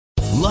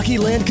Lucky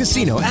Land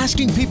Casino,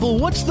 asking people,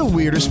 what's the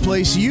weirdest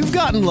place you've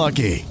gotten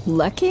lucky?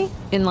 Lucky?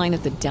 In line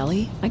at the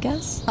deli, I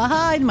guess?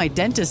 Aha, in my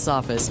dentist's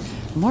office.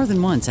 More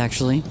than once,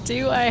 actually.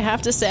 Do I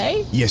have to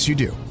say? Yes, you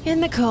do. In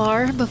the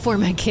car before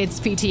my kids'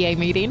 PTA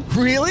meeting.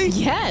 Really?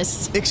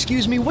 Yes.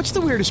 Excuse me, what's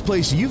the weirdest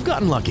place you've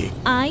gotten lucky?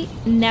 I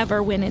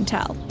never win and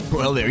tell.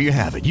 Well, there you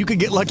have it. You can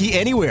get lucky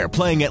anywhere,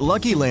 playing at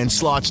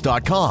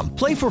LuckyLandSlots.com.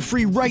 Play for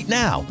free right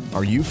now.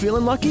 Are you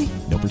feeling lucky?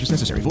 No purchase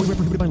necessary. Void where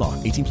prohibited by law.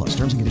 18 plus.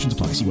 Terms and conditions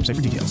apply. See website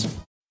for details.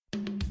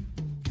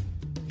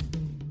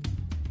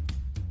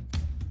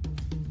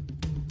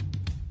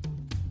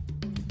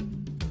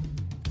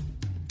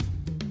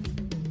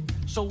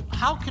 So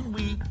how can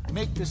we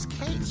make this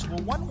case? Well,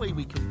 one way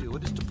we can do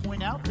it is to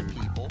point out to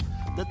people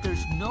that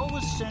there's no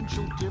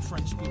essential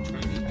difference between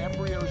the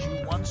embryos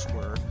you once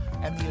were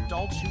and the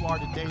adults you are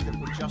today that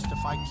would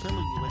justify killing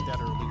you at that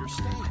earlier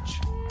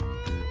stage.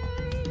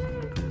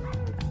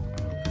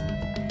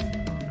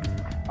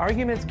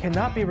 Arguments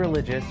cannot be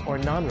religious or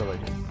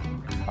non-religious.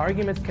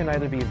 Arguments can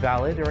either be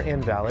valid or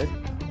invalid,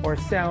 or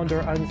sound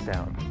or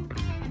unsound.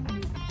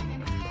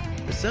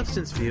 The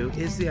substance view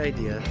is the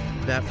idea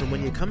that from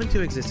when you come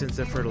into existence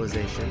at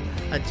fertilization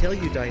until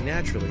you die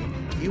naturally,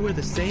 you are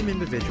the same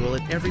individual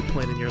at every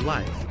point in your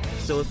life.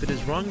 So if it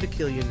is wrong to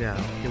kill you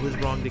now, it was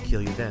wrong to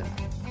kill you then.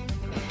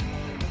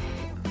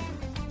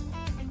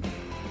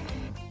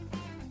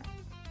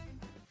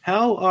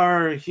 How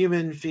are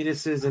human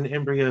fetuses and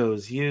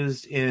embryos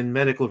used in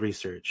medical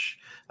research?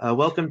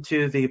 Welcome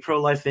to the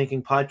Pro-Life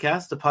Thinking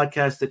Podcast, a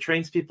podcast that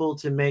trains people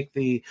to make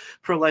the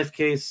pro-life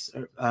case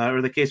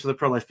or the case for the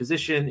pro-life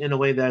position in a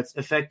way that's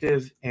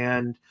effective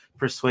and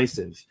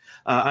persuasive.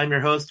 I'm your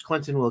host,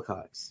 Clinton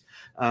Wilcox.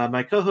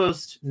 My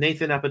co-host,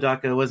 Nathan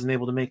Apodaca, wasn't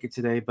able to make it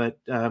today, but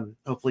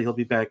hopefully he'll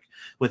be back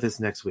with us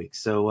next week.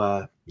 So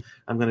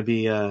I'm going to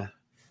be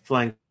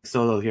flying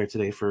solo here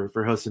today for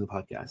hosting the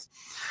podcast.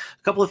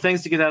 A couple of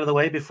things to get out of the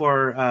way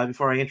before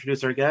I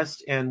introduce our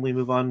guest and we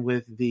move on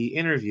with the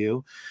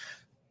interview.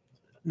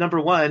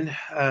 Number one,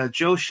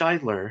 Joe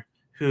Scheidler,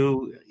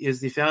 who is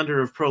the founder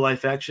of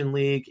Pro-Life Action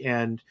League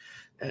and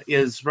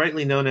is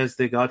rightly known as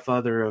the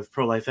godfather of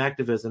pro-life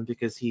activism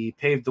because he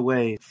paved the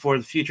way for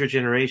the future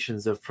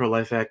generations of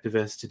pro-life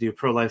activists to do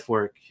pro-life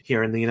work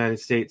here in the United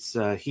States.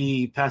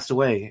 He passed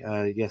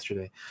away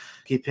yesterday.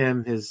 Keep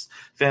him, his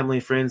family,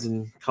 friends,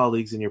 and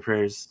colleagues in your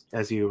prayers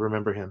as you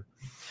remember him.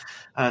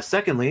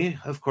 Secondly,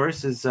 of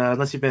course, is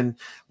unless you've been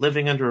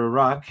living under a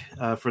rock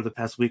for the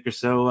past week or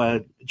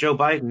so, Joe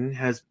Biden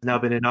has now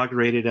been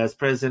inaugurated as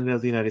president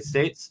of the United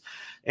States.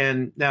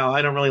 And now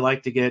I don't really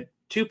like to get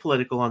too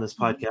political on this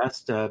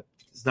podcast.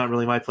 It's not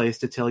really my place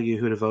to tell you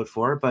who to vote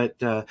for, but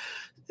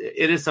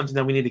it is something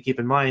that we need to keep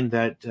in mind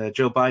that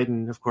Joe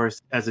Biden, of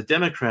course, as a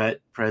Democrat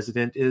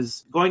president,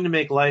 is going to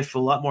make life a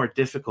lot more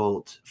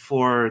difficult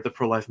for the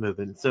pro-life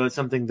movement. So it's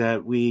something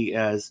that we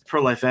as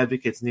pro-life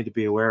advocates need to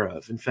be aware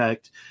of. In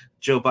fact,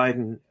 Joe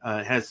Biden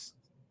has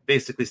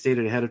basically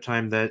stated ahead of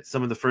time that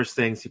some of the first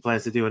things he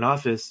plans to do in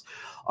office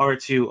are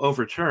to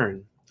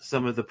overturn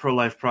some of the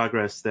pro-life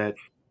progress that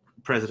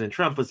President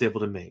Trump was able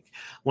to make.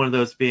 One of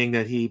those being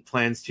that he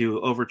plans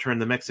to overturn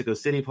the Mexico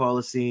City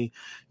policy,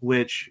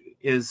 which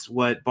is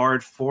what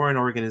barred foreign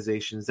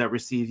organizations that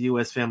receive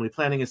U.S. family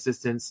planning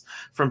assistance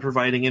from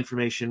providing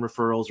information,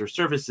 referrals, or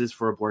services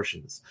for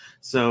abortions.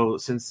 So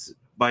since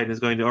Biden is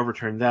going to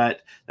overturn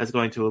that, that's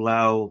going to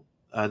allow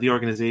the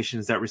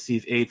organizations that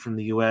receive aid from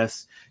the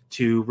U.S.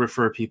 to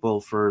refer people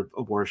for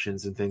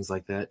abortions and things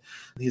like that.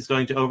 He's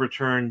going to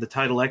overturn the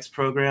Title X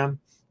program,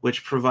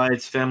 which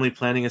provides family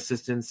planning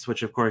assistance,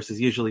 which of course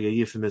is usually a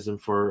euphemism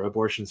for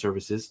abortion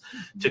services,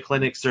 to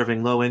clinics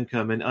serving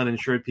low-income and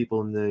uninsured people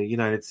in the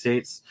United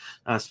States.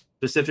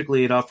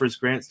 Specifically, it offers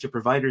grants to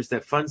providers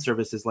that fund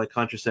services like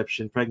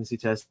contraception, pregnancy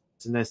tests,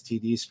 and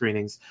STD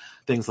screenings,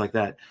 things like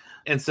that.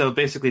 And so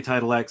basically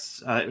Title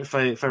X, if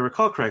I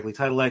recall correctly,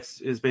 Title X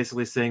is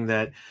basically saying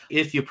that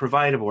if you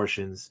provide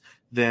abortions,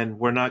 then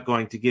we're not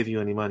going to give you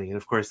any money. And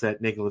of course,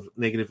 that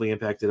negatively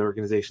impacted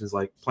organizations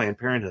like Planned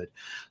Parenthood.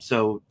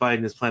 So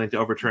Biden is planning to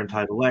overturn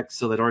Title X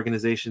so that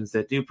organizations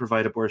that do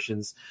provide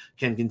abortions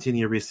can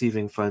continue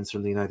receiving funds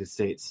from the United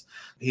States.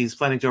 He's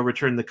planning to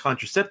overturn the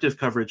contraceptive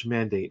coverage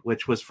mandate,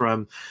 which was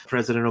from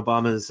President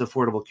Obama's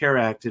Affordable Care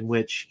Act, in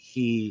which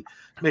he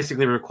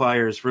basically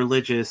requires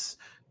religious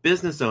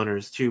business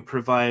owners to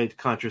provide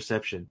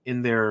contraception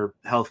in their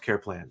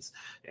healthcare plans.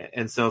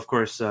 And so, of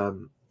course,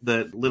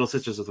 the Little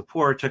Sisters of the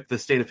Poor took the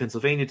state of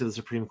Pennsylvania to the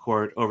Supreme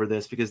Court over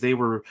this because they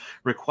were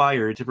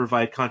required to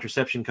provide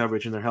contraception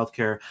coverage in their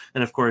healthcare.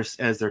 And of course,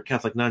 as they're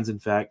Catholic nuns, in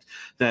fact,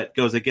 that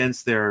goes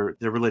against their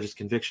religious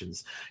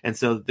convictions. And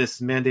so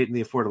this mandate in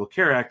the Affordable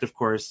Care Act, of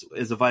course,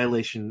 is a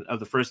violation of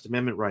the First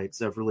Amendment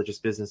rights of religious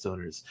business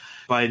owners.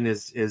 Biden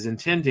is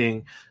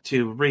intending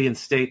to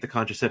reinstate the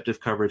contraceptive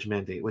coverage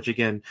mandate, which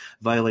again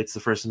violates the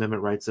First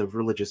Amendment rights of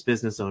religious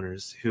business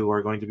owners who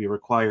are going to be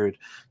required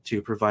to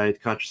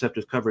provide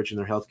contraceptive coverage in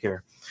their healthcare.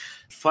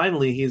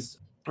 Finally, he's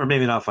or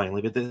maybe not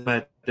finally,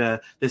 but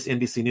this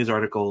NBC News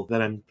article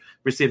that I'm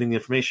receiving the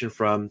information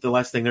from, the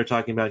last thing they're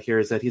talking about here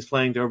is that he's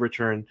planning to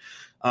overturn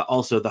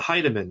also the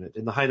Hyde Amendment.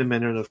 And the Hyde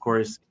Amendment, of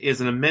course,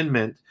 is an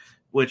amendment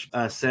which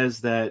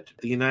says that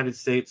the United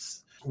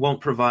States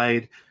won't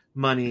provide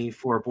money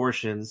for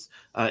abortions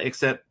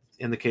except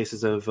in the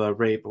cases of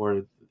rape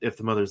or if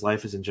the mother's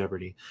life is in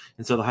jeopardy.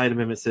 And so the Hyde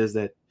Amendment says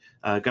that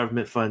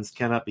government funds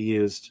cannot be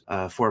used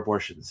for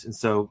abortions. And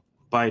so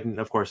Biden,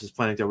 of course, is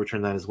planning to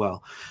overturn that as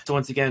well. So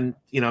once again,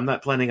 I'm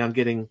not planning on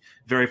getting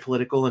very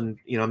political, and,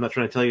 I'm not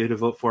trying to tell you who to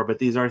vote for, but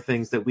these are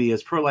things that we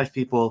as pro-life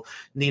people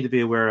need to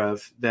be aware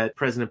of, that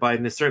President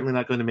Biden is certainly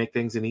not going to make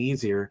things any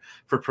easier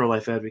for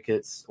pro-life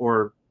advocates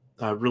or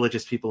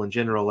religious people in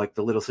general, like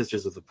the Little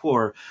Sisters of the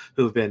Poor,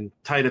 who have been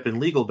tied up in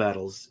legal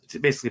battles to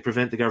basically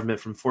prevent the government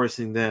from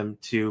forcing them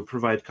to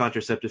provide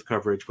contraceptive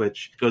coverage,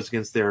 which goes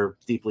against their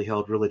deeply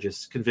held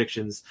religious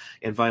convictions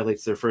and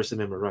violates their First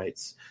Amendment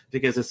rights.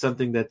 Because it's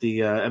something that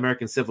the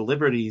American Civil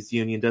Liberties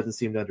Union doesn't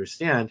seem to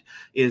understand,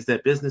 is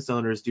that business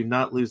owners do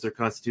not lose their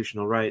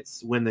constitutional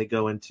rights when they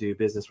go into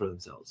business for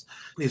themselves.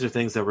 These are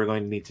things that we're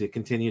going to need to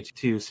continue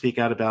to speak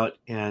out about,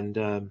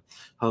 and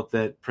hope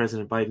that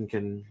President Biden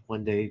can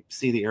one day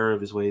see the error of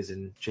his ways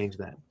and change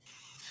that.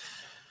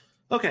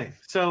 Okay,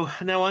 so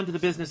now on to the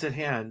business at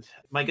hand.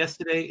 My guest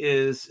today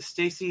is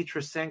Stacy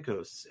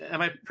Trasancos.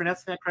 Am I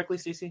pronouncing that correctly,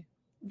 Stacy?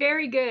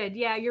 Very good.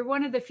 Yeah, you're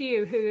one of the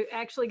few who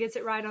actually gets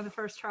it right on the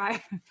first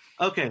try.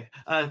 Okay,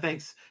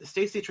 thanks.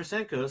 Stacy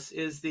Trasancos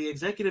is the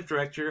executive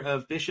director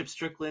of Bishop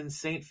Strickland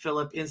St.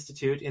 Philip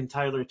Institute in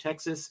Tyler,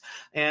 Texas,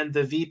 and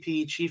the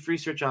VP Chief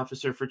Research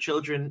Officer for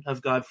Children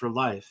of God for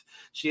Life.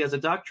 She has a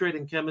doctorate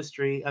in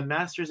chemistry, a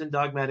master's in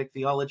dogmatic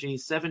theology,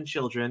 7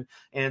 children,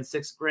 and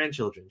 6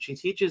 grandchildren. She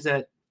teaches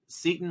at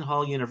Seton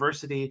Hall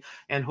University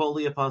and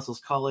Holy Apostles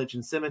College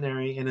and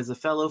Seminary, and is a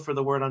fellow for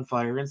the Word on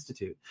Fire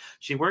Institute.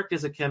 She worked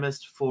as a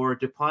chemist for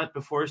DuPont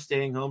before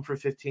staying home for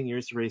 15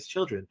 years to raise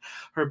children.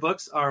 Her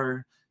books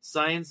are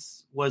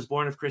Science Was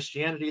Born of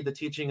Christianity, The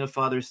Teaching of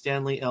Father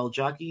Stanley L.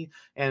 Jockey,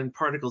 and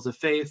Particles of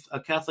Faith, A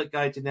Catholic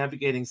Guide to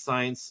Navigating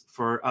Science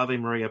for Ave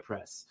Maria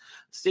Press.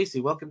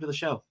 Stacy, welcome to the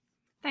show.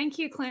 Thank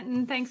you,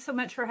 Clinton. Thanks so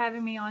much for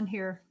having me on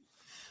here.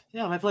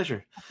 Yeah, my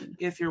pleasure.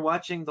 If you're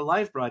watching the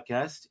live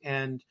broadcast,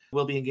 and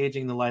we'll be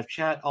engaging in the live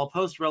chat, I'll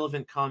post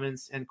relevant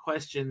comments and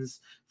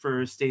questions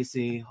for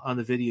Stacy on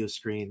the video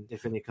screen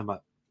if any come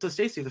up. So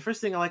Stacy, the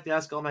first thing I like to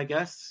ask all my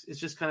guests is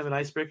just kind of an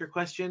icebreaker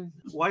question.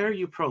 Why are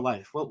you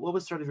pro-life? What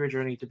was sort of your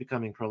journey to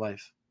becoming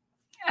pro-life?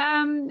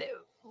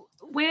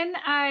 When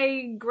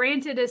I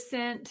granted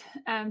assent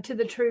to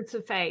the truths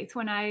of faith,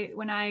 when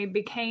I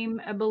became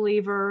a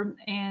believer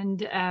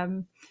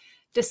and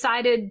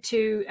decided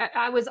to,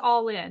 I was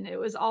all in. It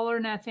was all or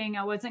nothing.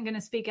 I wasn't going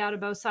to speak out of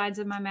both sides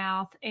of my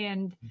mouth.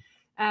 And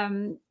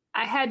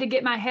I had to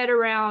get my head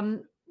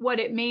around what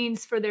it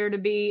means for there to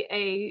be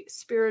a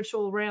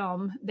spiritual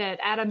realm, that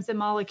atoms and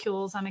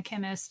molecules, I'm a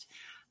chemist,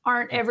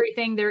 aren't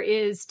everything there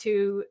is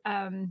to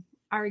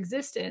our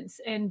existence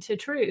and to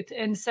truth.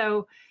 And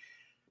so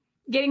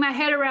getting my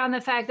head around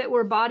the fact that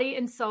we're body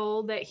and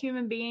soul, that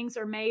human beings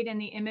are made in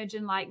the image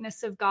and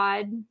likeness of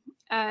God,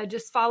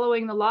 just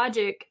following the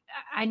logic,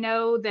 I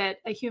know that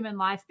a human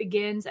life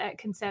begins at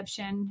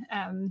conception,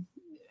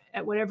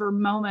 at whatever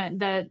moment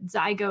the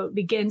zygote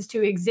begins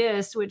to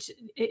exist, which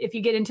if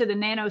you get into the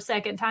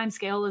nanosecond time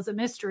scale is a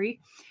mystery.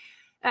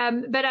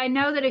 But I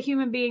know that a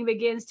human being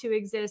begins to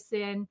exist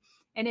then.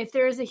 And if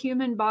there is a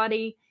human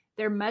body,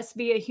 there must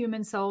be a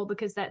human soul,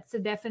 because that's the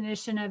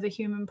definition of a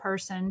human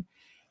person.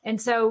 And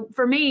so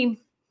for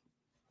me,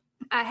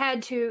 I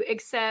had to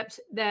accept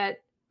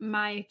that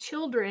my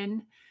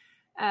children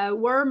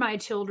were my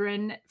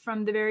children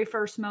from the very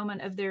first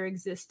moment of their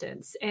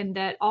existence, and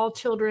that all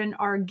children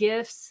are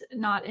gifts,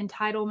 not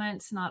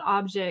entitlements, not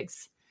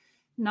objects,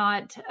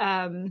 not,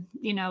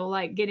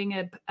 like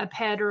getting a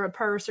pet or a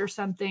purse or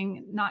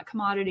something, not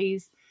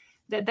commodities,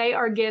 that they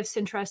are gifts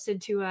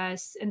entrusted to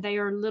us, and they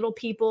are little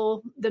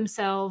people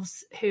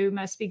themselves who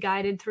must be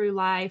guided through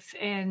life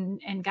and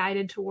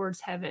guided towards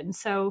heaven.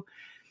 So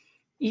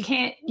you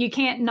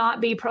can't not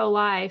be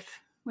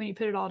pro-life when you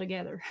put it all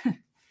together.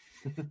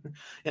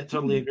 Yeah,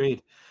 totally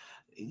agreed.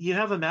 You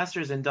have a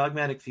master's in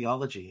dogmatic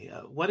theology.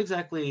 What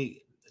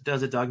exactly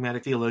does a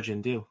dogmatic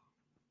theologian do?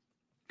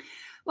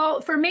 Well,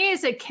 for me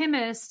as a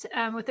chemist,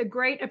 with a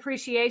great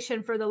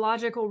appreciation for the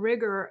logical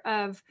rigor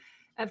of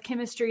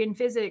chemistry and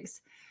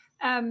physics,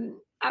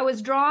 I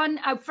was drawn.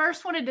 I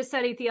first wanted to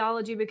study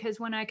theology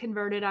because when I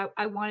converted,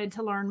 I wanted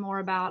to learn more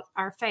about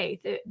our faith.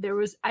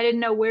 I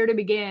didn't know where to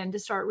begin to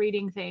start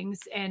reading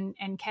things and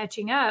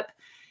catching up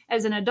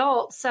as an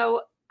adult.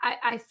 So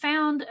I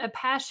found a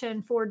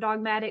passion for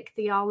dogmatic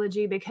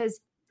theology because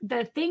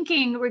the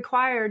thinking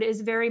required is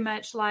very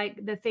much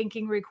like the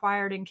thinking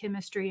required in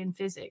chemistry and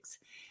physics.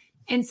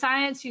 In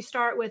science, you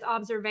start with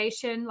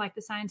observation, like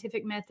the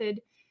scientific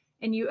method,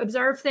 and you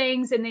observe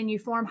things, and then you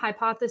form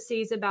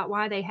hypotheses about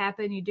why they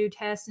happen. You do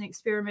tests and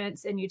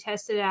experiments, and you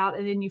test it out,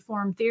 and then you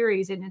form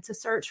theories, and it's a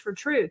search for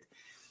truth.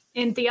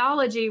 in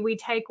theology, we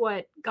take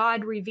what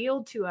God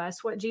revealed to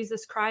us, what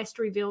Jesus Christ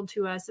revealed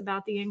to us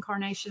about the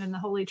incarnation and the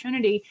Holy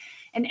Trinity,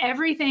 and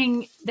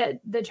everything that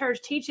the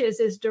church teaches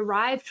is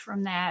derived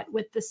from that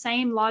with the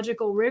same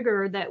logical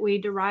rigor that we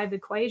derive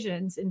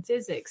equations in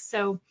physics.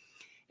 So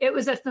it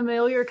was a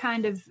familiar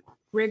kind of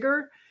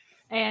rigor,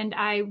 and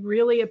I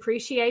really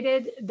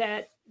appreciated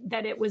that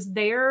it was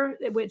there,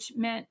 which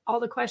meant all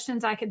the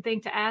questions I could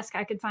think to ask,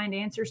 I could find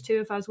answers to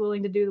if I was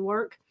willing to do the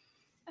work.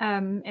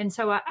 And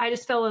so I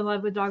just fell in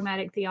love with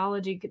dogmatic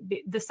theology.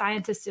 The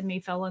scientist in me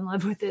fell in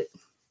love with it.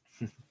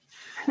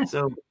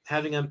 So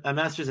having a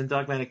master's in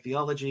dogmatic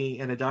theology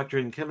and a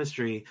doctorate in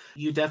chemistry,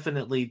 you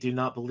definitely do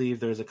not believe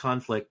there's a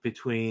conflict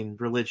between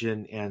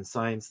religion and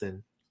science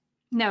then?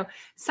 No,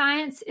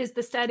 science is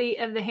the study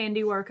of the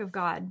handiwork of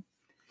God.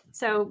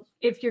 So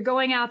if you're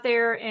going out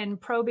there and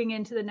probing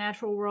into the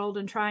natural world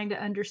and trying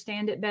to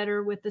understand it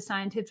better with the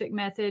scientific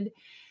method,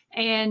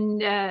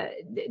 and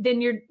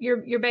then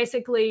you're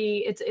basically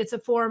it's a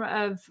form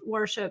of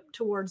worship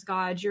towards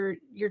God.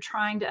 You're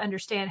trying to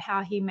understand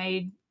how He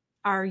made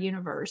our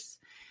universe.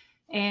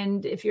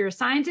 And if you're a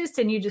scientist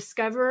and you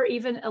discover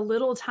even a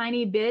little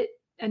tiny bit,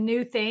 a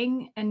new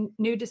thing, a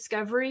new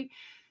discovery,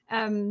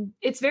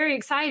 it's very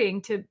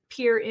exciting to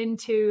peer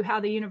into how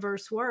the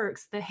universe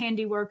works, the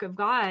handiwork of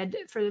God,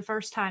 for the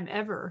first time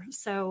ever.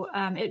 So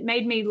it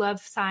made me love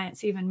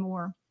science even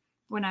more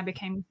when I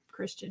became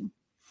Christian.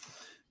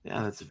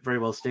 Yeah, that's very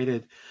well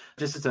stated.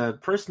 Just as a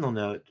personal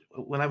note,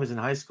 when I was in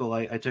high school,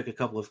 I took a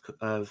couple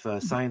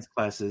of science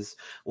classes.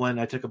 When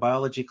I took a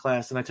biology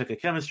class and I took a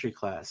chemistry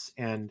class,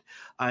 and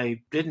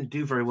I didn't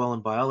do very well in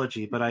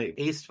biology, but I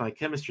aced my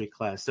chemistry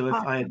class. So if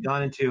I had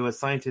gone into a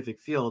scientific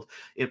field,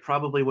 it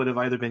probably would have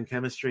either been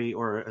chemistry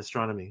or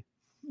astronomy.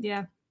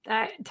 Yeah.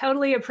 I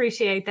totally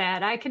appreciate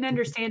that. I can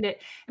understand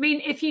it. I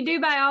mean, if you do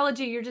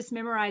biology, you're just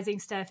memorizing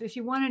stuff. If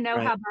you want to know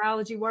how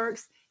biology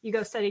works, you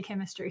go study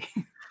chemistry.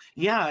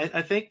 Yeah,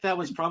 I think that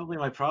was probably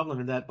my problem,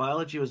 in that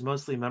biology was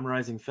mostly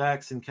memorizing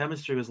facts and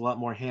chemistry was a lot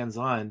more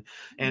hands-on.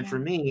 And for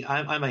me,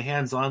 I'm a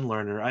hands-on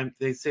learner.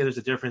 They say there's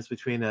a difference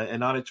between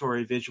an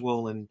auditory,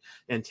 visual,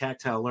 and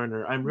tactile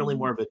learner. I'm really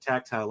more of a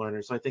tactile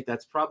learner. So I think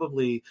that's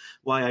probably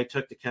why I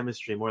took to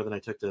chemistry more than I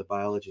took to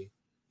biology.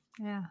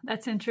 Yeah,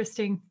 that's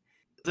interesting.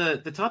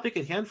 The topic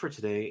at hand for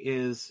today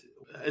is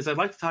I'd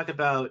like to talk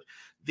about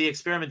the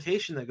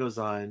experimentation that goes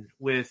on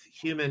with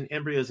human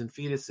embryos and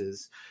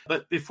fetuses.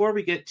 But before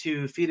we get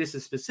to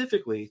fetuses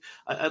specifically,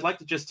 I'd like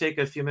to just take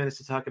a few minutes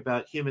to talk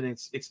about human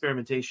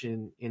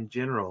experimentation in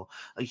general.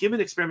 Human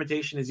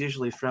experimentation is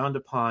usually frowned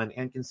upon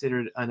and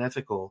considered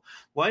unethical.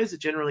 Why is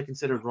it generally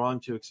considered wrong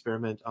to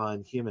experiment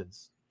on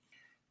humans?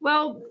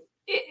 Well,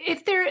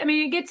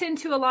 it gets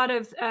into a lot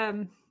of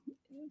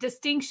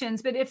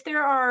distinctions, but if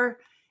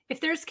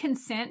there's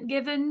consent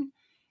given,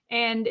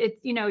 and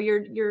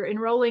you're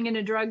enrolling in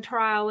a drug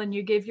trial and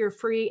you give your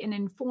free and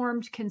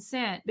informed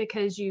consent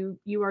because you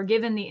are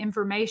given the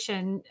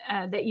information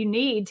that you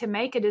need to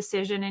make a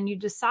decision, and you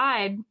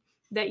decide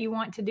that you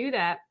want to do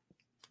that,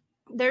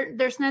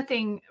 there's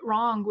nothing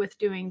wrong with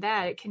doing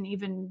that. It can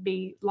even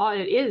be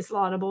it is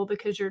laudable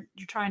because you're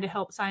trying to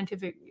help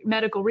scientific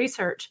medical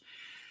research.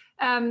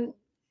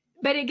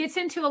 But it gets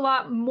into a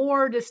lot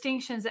more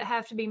distinctions that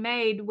have to be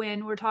made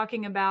when we're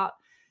talking about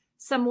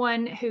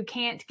someone who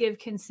can't give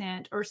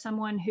consent or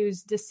someone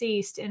who's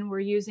deceased and we're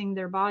using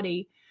their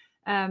body.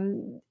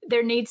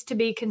 There needs to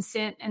be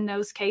consent in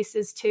those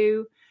cases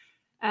too.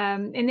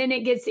 And then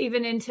it gets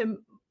even into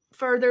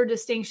further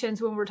distinctions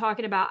when we're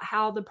talking about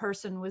how the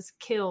person was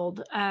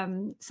killed.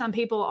 Some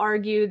people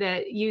argue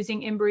that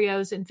using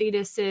embryos and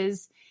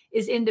fetuses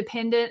is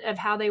independent of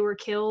how they were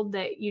killed,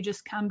 that you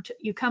just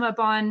come up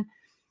on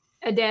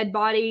a dead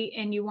body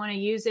and you want to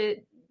use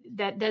it.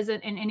 That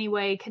doesn't in any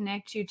way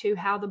connect you to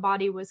how the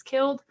body was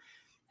killed.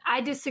 I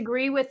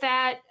disagree with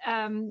that,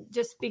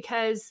 just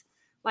because,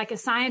 like, a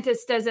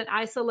scientist doesn't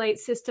isolate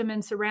system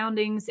and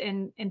surroundings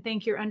and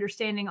think you're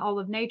understanding all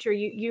of nature.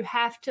 You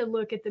have to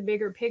look at the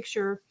bigger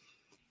picture,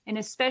 and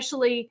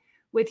especially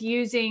with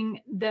using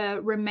the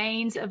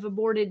remains of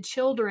aborted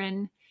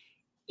children,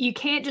 you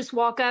can't just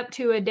walk up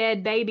to a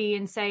dead baby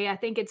and say, I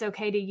think it's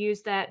okay to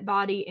use that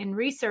body in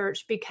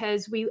research,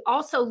 because we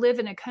also live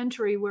in a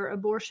country where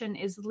abortion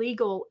is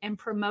legal and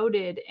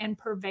promoted and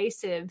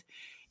pervasive.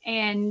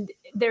 And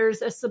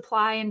there's a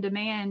supply and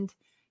demand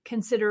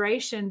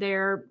consideration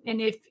there. And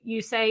if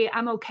you say,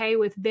 I'm okay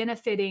with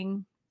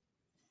benefiting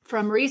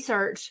from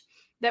research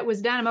that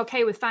was done, I'm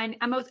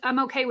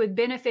okay with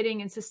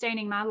benefiting and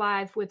sustaining my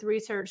life with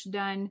research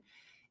done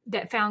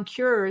that found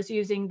cures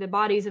using the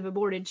bodies of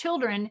aborted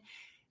children,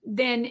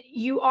 then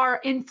you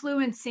are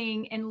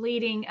influencing and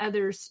leading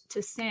others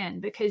to sin,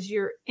 because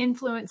you're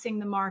influencing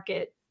the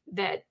market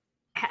that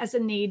has a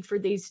need for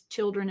these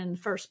children in the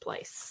first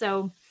place.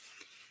 So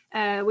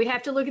we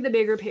have to look at the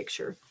bigger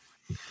picture.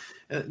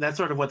 That's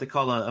sort of what they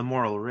call a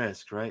moral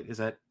risk, right? Is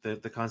that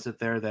the concept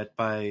there, that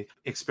by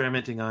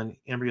experimenting on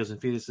embryos and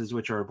fetuses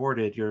which are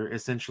aborted, you're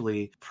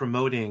essentially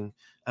promoting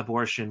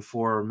abortion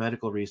for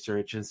medical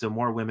research, and so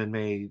more women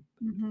may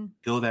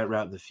go that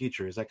route in the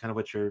future? Is that kind of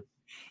what you're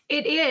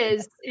It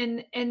is.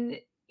 And,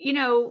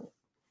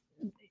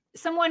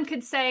 someone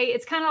could say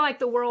it's kind of like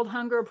the world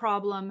hunger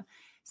problem.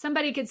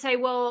 Somebody could say,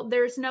 well,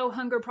 there's no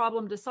hunger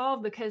problem to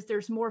solve because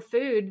there's more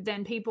food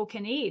than people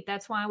can eat.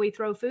 That's why we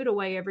throw food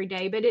away every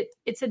day. But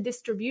it's a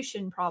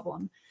distribution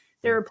problem.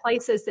 There are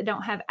places that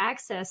don't have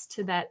access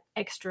to that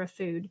extra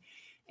food.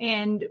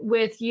 And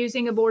with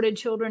using aborted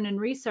children in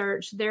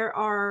research,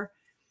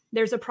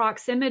 there's a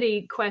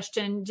proximity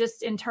question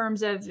just in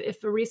terms of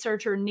if a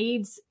researcher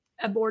needs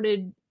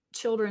aborted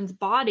children's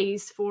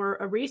bodies for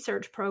a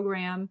research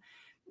program,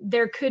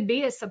 there could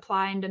be a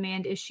supply and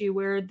demand issue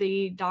where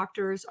the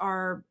doctors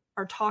are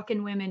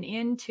talking women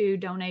into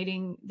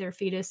donating their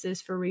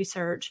fetuses for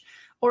research,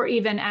 or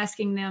even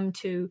asking them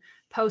to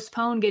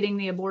postpone getting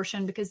the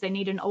abortion because they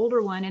need an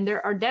older one. And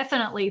there are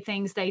definitely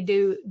things they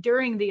do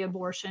during the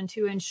abortion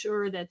to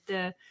ensure that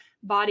the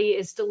body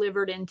is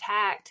delivered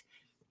intact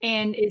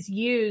and is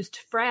used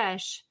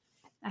fresh.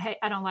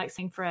 I don't like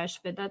saying fresh,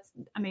 but I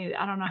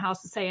don't know how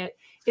else to say it,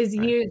 is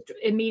used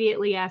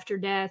immediately after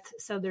death.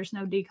 So there's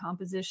no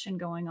decomposition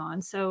going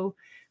on. So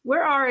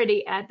we're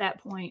already at that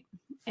point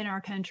in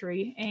our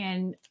country.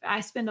 And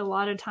I spend a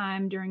lot of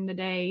time during the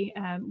day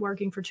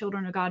working for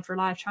Children of God for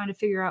Life, trying to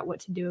figure out what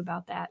to do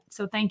about that.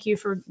 So thank you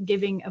for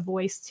giving a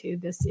voice to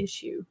this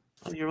issue.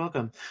 You're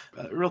welcome.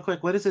 Real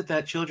quick, what is it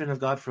that Children of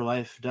God for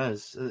Life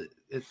does?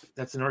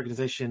 That's an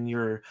organization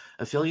you're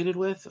affiliated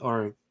with,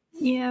 or?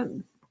 Yeah.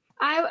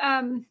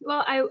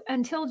 I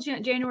until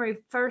January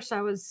 1st,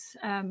 I was,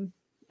 and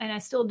I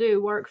still do,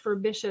 work for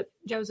Bishop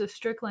Joseph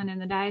Strickland in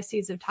the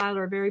Diocese of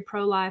Tyler, a very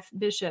pro-life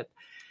bishop,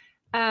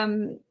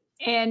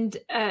 and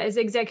as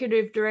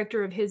executive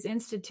director of his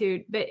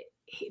institute. But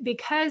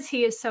because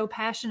he is so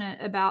passionate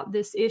about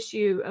this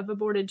issue of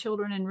aborted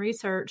children in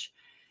research,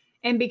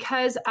 and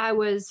because I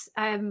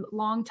have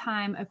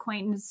longtime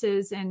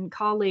acquaintances and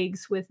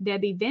colleagues with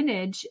Debbie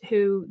Vintage,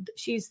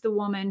 she's the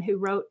woman who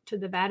wrote to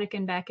the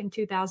Vatican back in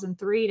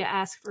 2003 to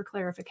ask for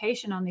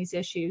clarification on these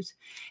issues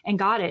and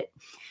got it.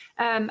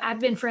 I've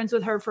been friends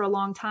with her for a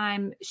long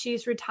time.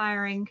 She's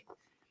retiring.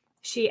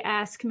 She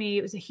asked me,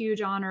 it was a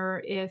huge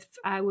honor, if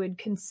I would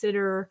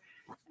consider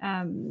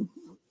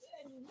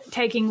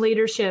taking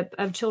leadership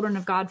of Children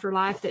of God for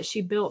Life that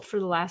she built for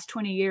the last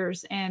 20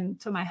 years. And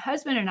so my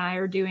husband and I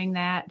are doing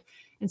that.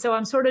 And so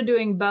I'm sort of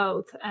doing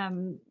both.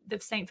 The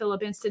St.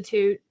 Philip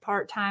Institute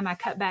part-time, I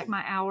cut back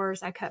my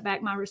hours, I cut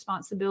back my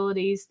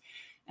responsibilities,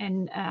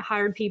 and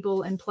hired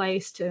people in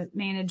place to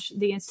manage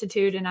the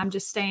Institute. And I'm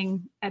just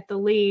staying at the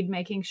lead,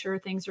 making sure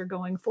things are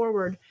going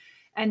forward.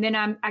 And then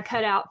I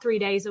cut out 3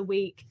 days a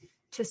week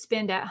to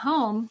spend at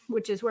home,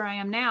 which is where I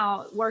am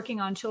now, working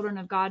on Children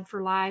of God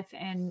for Life.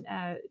 And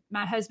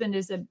my husband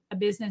is a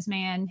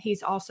businessman.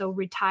 He's also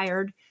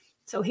retired.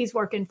 So he's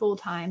working full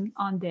time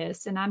on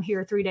this. And I'm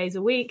here 3 days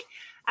a week.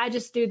 I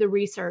just do the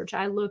research.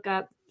 I look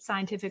up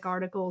scientific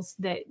articles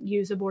that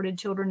use aborted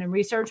children in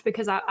research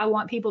because I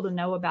want people to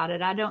know about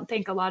it. I don't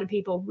think a lot of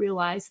people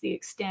realize the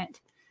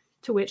extent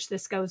to which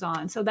this goes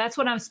on. So that's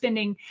what I'm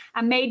spending.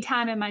 I made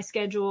time in my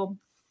schedule,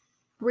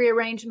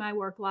 rearranged my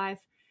work life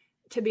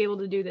to be able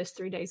to do this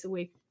 3 days a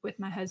week with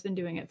my husband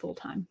doing it full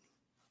time.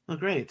 Oh,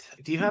 great.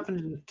 Do you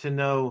happen to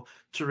know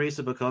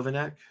Teresa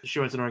Bukovinak? She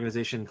runs an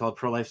organization called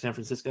Pro-Life San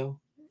Francisco.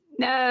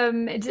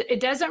 It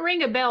doesn't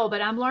ring a bell,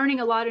 but I'm learning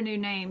a lot of new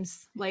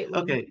names lately.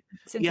 Okay.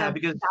 Since I've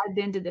dived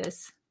into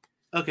this.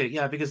 Okay.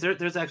 Yeah. Because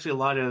there's actually a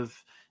lot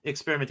of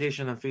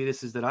experimentation on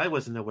fetuses that I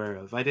wasn't aware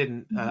of. I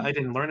didn't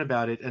learn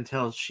about it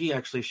until she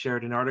actually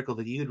shared an article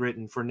that you'd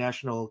written for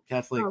National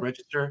Catholic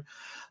Register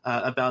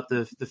about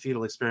the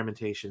fetal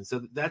experimentation.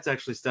 So that's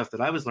actually stuff that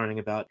I was learning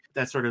about.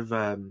 That sort of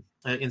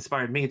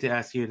inspired me to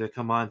ask you to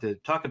come on to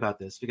talk about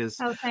this because,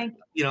 I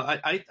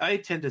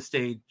tend to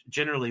stay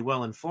generally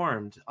well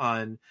informed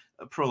on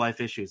pro-life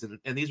issues,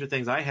 and these are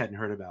things I hadn't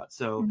heard about.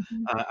 So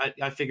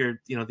I figured,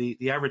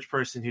 the average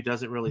person who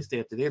doesn't really stay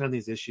up to date on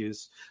these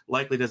issues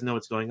likely doesn't know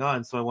what's going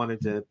on. So I wanted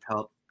to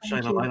help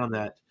shine a light on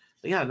that.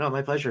 But yeah, no,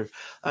 my pleasure.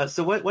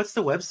 So what's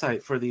the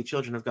website for the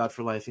Children of God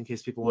for Life in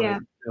case people want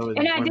to know?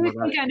 And I do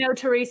think I know,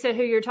 Teresa,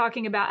 who you're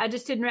talking about. I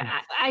just didn't,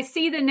 I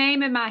see the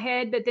name in my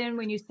head, but then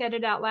when you said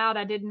it out loud,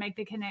 I didn't make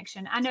the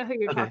connection. I know who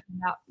you're talking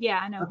about. Yeah,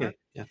 I know. Okay.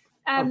 Yeah.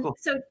 Cool.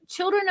 So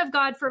Children of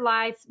God for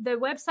Life, the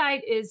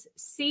website is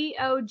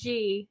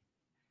COG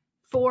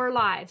for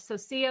Life. So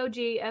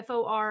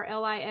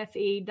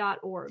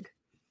COGFORLIFE.org.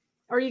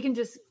 Or you can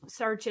just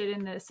search it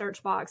in the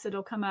search box.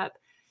 It'll come up.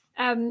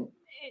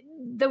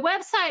 The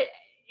website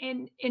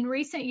in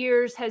recent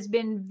years has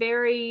been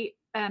very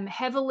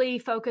heavily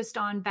focused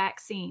on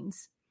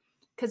vaccines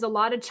because a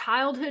lot of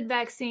childhood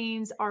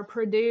vaccines are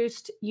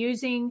produced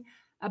using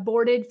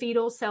aborted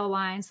fetal cell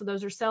lines. So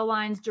those are cell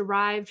lines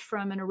derived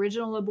from an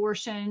original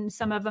abortion,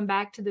 some of them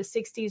back to the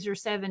 60s or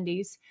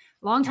 70s,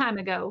 a long time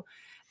ago.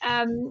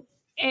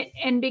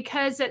 And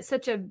because that's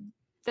such a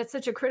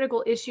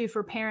critical issue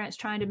for parents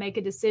trying to make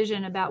a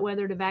decision about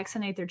whether to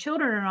vaccinate their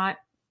children or not,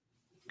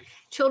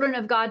 Children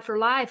of God for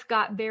Life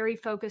got very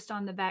focused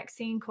on the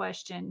vaccine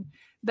question,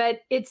 but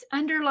its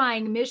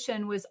underlying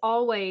mission was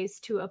always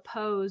to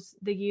oppose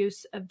the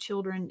use of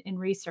children in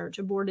research,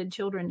 aborted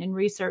children in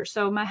research.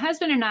 So my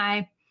husband and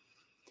I,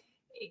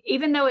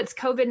 even though it's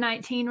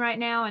COVID-19 right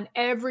now and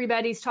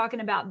everybody's talking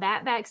about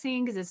that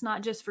vaccine, because it's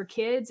not just for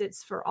kids,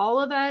 it's for all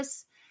of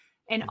us,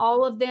 and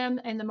all of them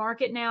in the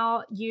market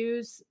now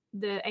use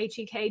the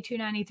HEK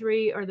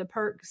 293 or the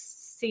Perk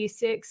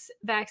C6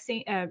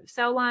 vaccine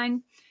cell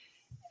line.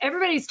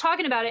 Everybody's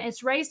talking about it, and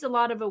it's raised a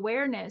lot of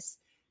awareness,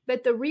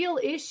 but the real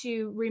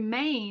issue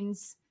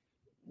remains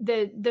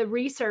the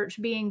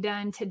research being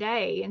done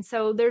today. And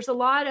so there's a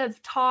lot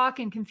of talk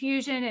and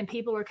confusion, and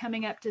people are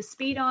coming up to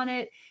speed on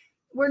it.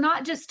 We're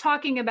not just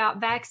talking about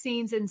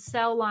vaccines and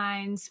cell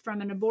lines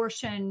from an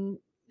abortion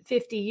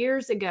 50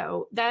 years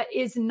ago. That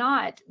is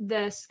not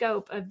the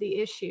scope of the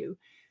issue.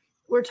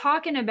 We're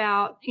talking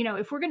about,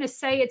 if we're going to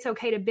say it's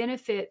okay to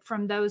benefit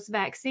from those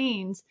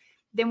vaccines,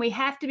 then we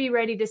have to be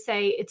ready to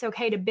say it's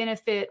okay to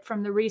benefit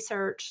from the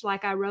research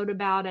like I wrote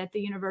about at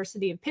the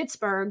University of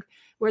Pittsburgh,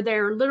 where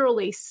they're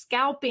literally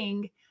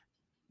scalping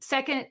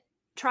second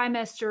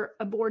trimester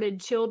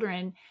aborted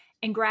children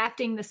and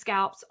grafting the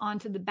scalps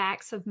onto the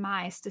backs of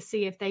mice to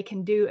see if they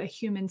can do a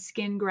human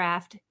skin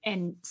graft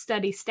and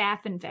study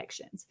staph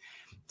infections.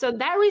 So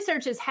that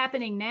research is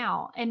happening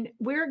now, and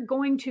we're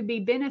going to be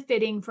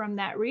benefiting from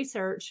that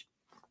research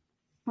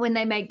when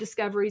they make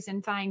discoveries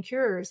and find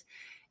cures.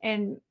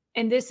 And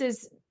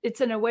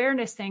it's an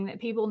awareness thing that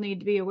people need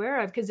to be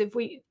aware of, because if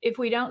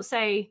we don't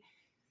say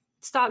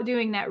stop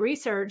doing that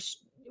research,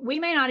 we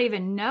may not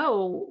even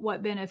know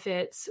what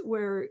benefits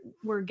we're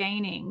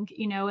gaining,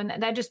 and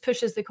that just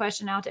pushes the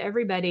question out to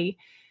everybody.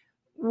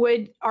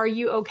 Are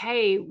you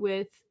okay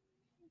with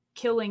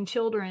killing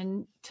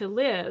children to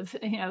live?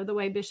 The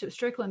way Bishop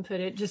Strickland put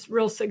it, just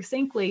real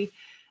succinctly.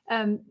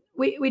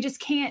 We just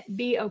can't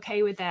be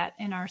okay with that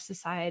in our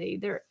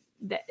society.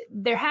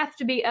 There have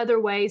to be other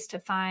ways to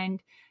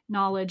find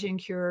knowledge and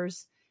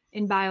cures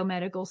in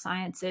biomedical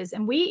sciences.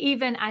 And we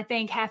even, I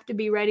think, have to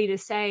be ready to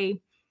say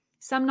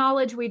some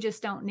knowledge we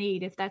just don't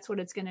need if that's what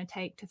it's going to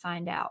take to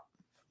find out.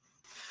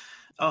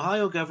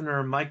 Ohio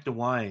Governor Mike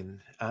DeWine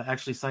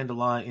actually signed a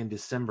law in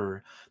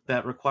December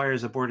that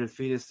requires aborted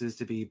fetuses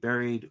to be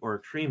buried or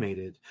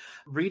cremated.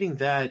 Reading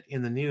that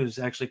in the news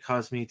actually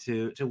caused me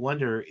to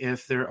wonder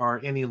if there are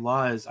any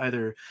laws,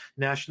 either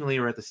nationally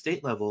or at the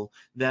state level,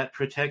 that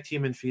protect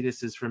human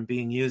fetuses from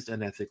being used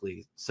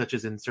unethically, such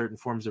as in certain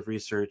forms of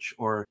research,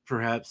 or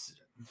perhaps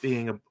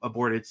being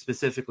aborted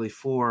specifically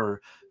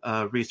for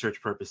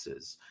research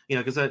purposes.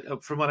 Because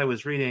from what I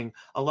was reading,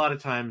 a lot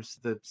of times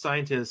the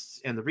scientists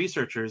and the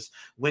researchers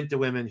went to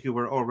women who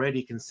were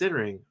already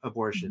considering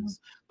abortions.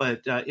 Mm-hmm.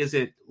 But is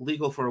it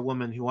legal for a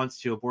woman who wants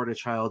to abort a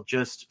child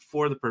just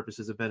for the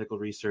purposes of medical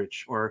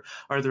research, or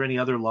are there any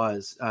other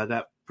laws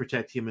that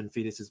protect human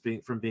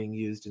fetuses from being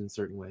used in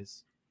certain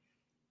ways?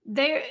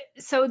 There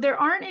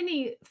aren't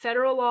any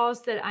federal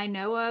laws that I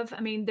know of.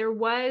 I mean, there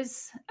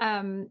was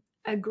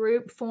a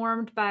group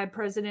formed by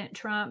President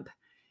Trump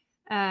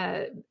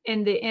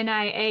in the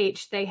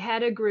NIH. They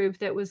had a group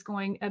that was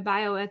a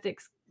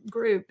bioethics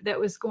group that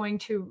was going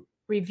to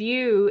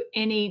review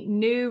any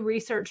new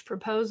research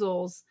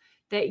proposals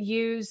that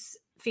use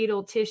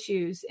fetal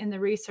tissues in the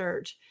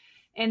research.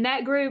 And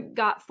that group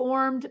got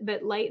formed,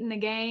 but late in the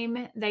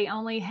game, they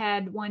only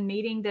had one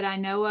meeting that I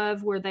know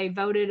of where they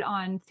voted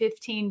on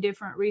 15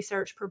 different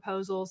research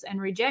proposals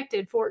and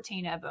rejected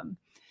 14 of them.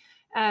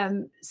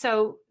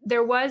 So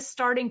there was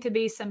starting to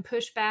be some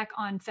pushback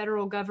on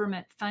federal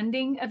government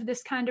funding of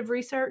this kind of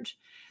research.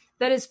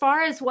 But as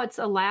far as what's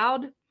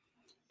allowed,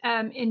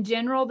 in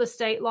general, the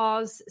state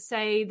laws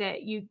say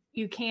that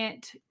you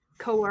can't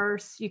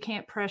coerce, you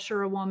can't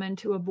pressure a woman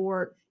to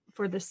abort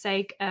for the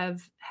sake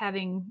of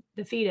having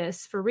the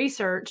fetus for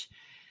research.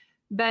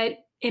 But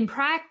in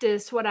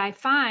practice, what I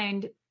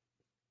find,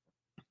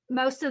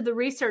 most of the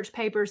research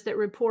papers that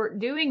report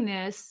doing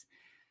this,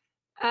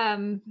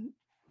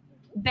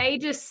 they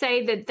just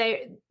say that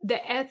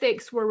the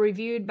ethics were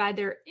reviewed by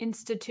their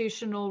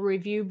institutional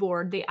review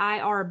board, the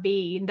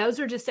IRB, and those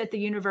are just at the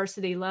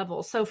university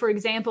level. So, for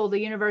example, the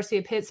University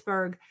of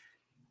Pittsburgh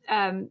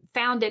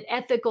found it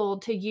ethical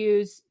to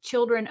use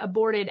children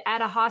aborted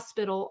at a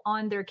hospital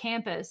on their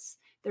campus,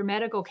 their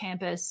medical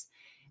campus,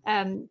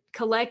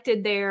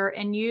 collected there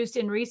and used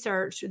in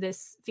research,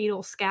 this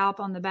fetal scalp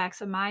on the backs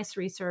of mice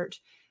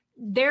research.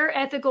 Their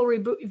ethical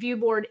review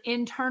board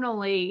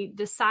internally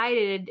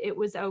decided it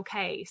was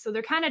okay. So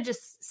they're kind of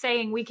just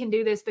saying we can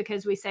do this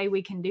because we say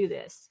we can do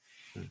this.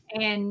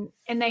 And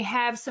they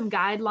have some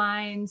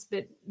guidelines,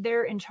 but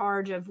they're in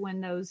charge of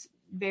when those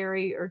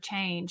vary or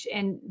change.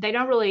 And they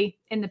don't really,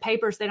 in the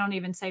papers, they don't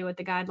even say what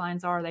the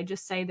guidelines are. They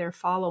just say they're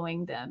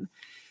following them.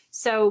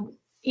 So,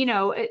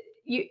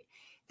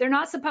 they're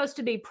not supposed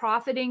to be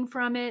profiting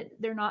from it.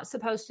 They're not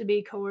supposed to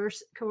be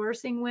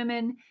coercing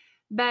women,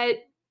 but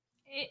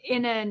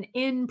in an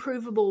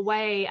improvable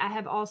way, I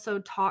have also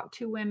talked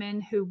to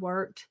women who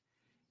worked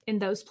in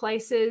those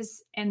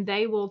places, and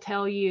they will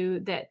tell you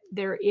that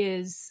there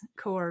is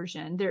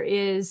coercion. There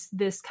is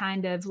this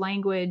kind of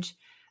language.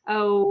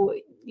 Oh,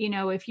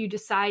 if you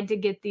decide to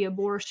get the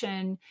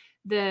abortion,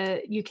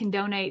 you can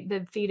donate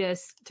the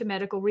fetus to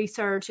medical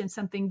research and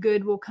something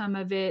good will come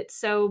of it.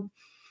 So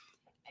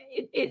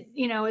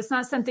it's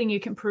not something you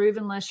can prove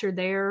unless you're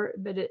there,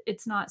 but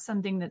it's not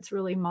something that's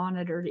really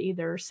monitored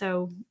either.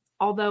 So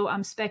although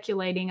I'm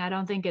speculating, I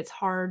don't think it's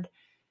hard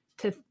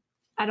to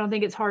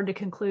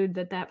conclude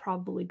that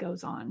probably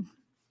goes on.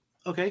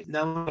 Okay,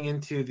 now moving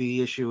into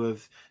the issue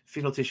of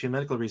fetal tissue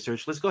medical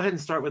research, let's go ahead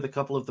and start with a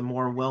couple of the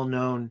more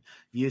well-known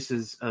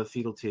uses of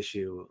fetal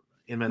tissue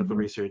in medical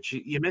research.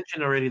 You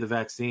mentioned already the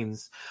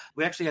vaccines.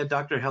 We actually had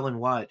Dr. Helen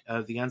Watt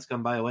of the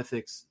Anscombe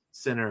Bioethics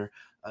Center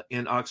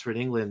in Oxford,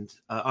 England,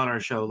 on our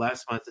show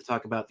last month to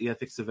talk about the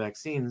ethics of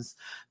vaccines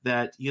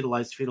that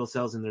utilized fetal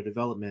cells in their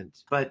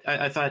development. But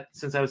I thought,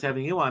 since I was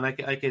having you on, I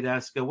could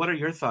ask, what are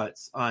your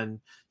thoughts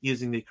on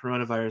using the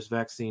coronavirus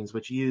vaccines,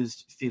 which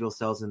used fetal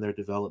cells in their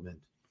development?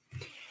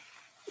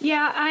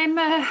 Yeah,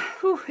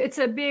 it's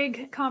a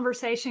big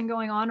conversation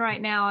going on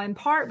right now, in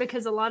part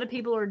because a lot of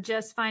people are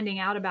just finding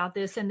out about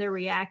this and they're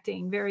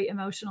reacting very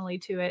emotionally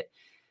to it.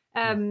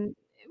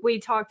 We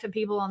talk to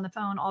people on the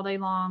phone all day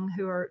long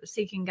who are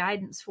seeking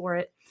guidance for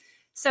it.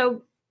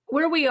 So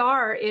where we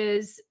are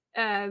is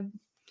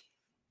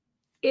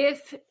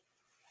if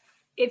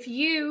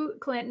you,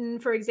 Clinton,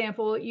 for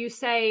example, you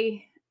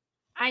say,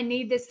 I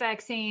need this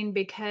vaccine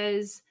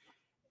because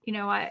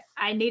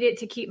I need it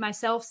to keep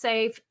myself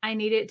safe. I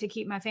need it to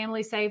keep my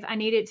family safe. I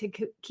need it to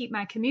keep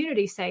my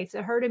community safe,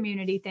 the herd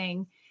immunity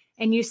thing.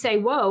 And you say,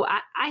 whoa,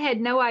 I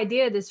had no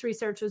idea this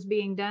research was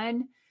being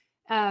done.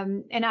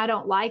 And I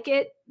don't like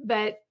it,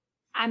 but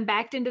I'm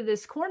backed into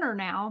this corner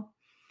now.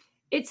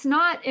 It's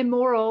not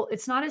immoral.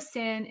 It's not a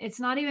sin. It's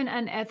not even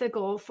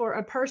unethical for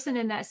a person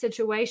in that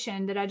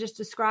situation that I just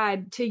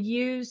described to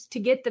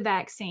get the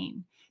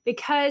vaccine,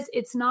 because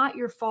it's not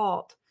your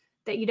fault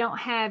that you don't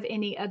have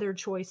any other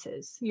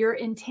choices. Your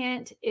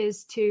intent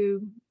is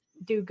to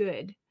do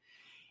good.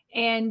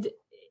 And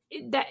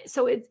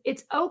so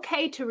it's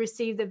okay to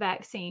receive the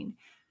vaccine.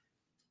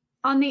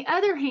 On the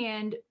other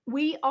hand,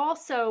 we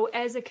also,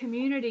 as a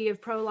community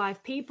of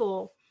pro-life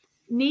people,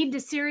 need to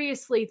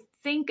seriously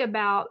think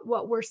about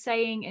what we're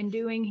saying and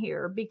doing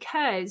here,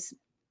 because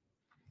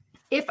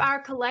if our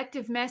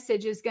collective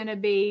message is going to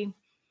be,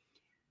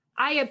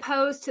 I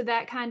oppose to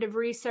that kind of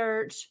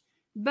research,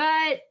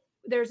 but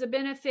there's a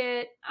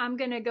benefit, I'm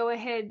going to go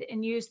ahead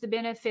and use the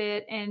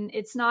benefit, and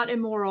it's not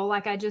immoral,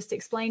 like I just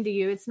explained to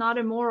you, it's not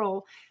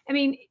immoral. I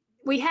mean,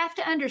 we have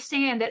to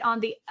understand that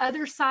on the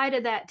other side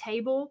of that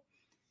table,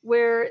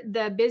 where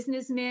the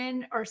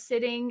businessmen are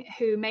sitting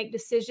who make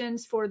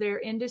decisions for their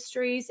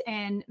industries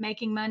and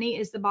making money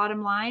is the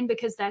bottom line,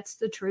 because that's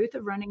the truth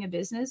of running a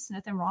business.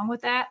 Nothing wrong with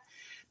that.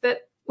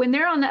 But when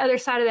they're on the other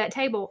side of that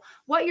table,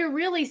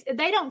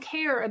 they don't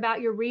care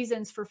about your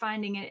reasons for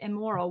finding it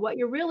immoral. What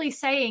you're really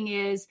saying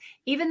is,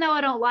 even though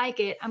I don't like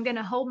it, I'm going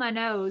to hold my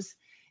nose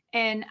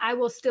and I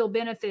will still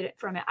benefit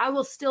from it. I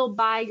will still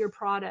buy your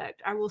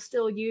product. I will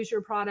still use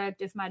your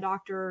product if my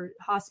doctor,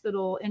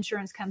 hospital,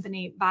 insurance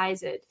company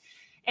buys it.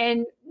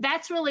 And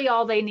that's really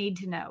all they need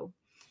to know.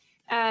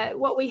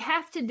 What we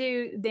have to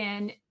do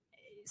then,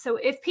 so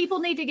if people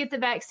need to get the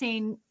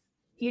vaccine,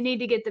 you need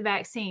to get the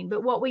vaccine.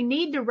 But what we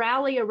need to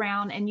rally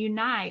around and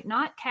unite,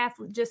 not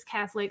just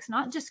Catholics,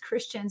 not just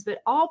Christians,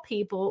 but all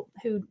people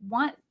who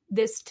want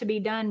this to be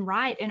done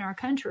right in our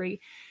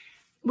country,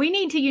 we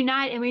need to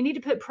unite, and we need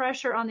to put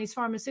pressure on these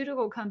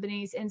pharmaceutical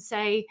companies and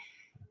say,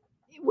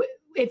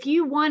 if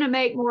you want to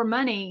make more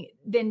money,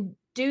 then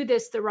do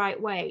this the right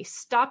way.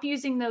 Stop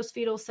using those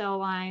fetal cell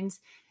lines.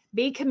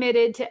 Be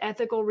committed to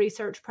ethical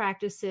research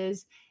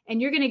practices,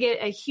 and you're going to get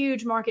a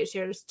huge market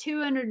share. There's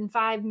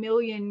 205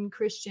 million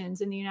Christians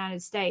in the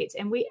United States,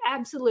 and we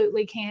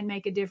absolutely can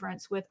make a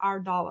difference with our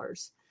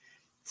dollars.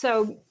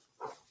 So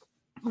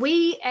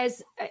we,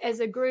 as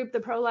a group, the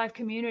pro-life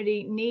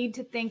community, need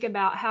to think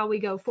about how we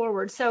go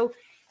forward. So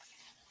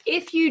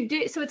if you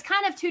do, so it's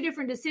kind of two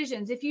different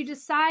decisions. If you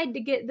decide to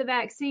get the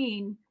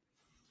vaccine,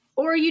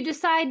 or you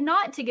decide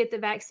not to get the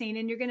vaccine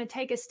and you're going to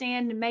take a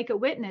stand and make a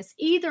witness,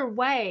 either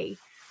way,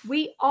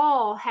 we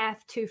all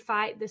have to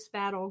fight this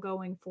battle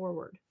going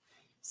forward.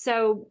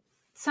 So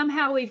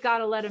somehow we've got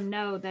to let them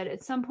know that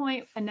at some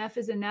point, enough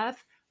is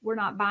enough. We're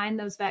not buying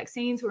those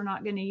vaccines. We're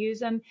not going to use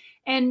them.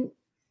 And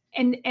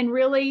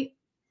really,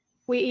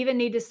 we even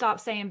need to stop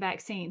saying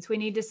vaccines. We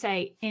need to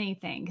say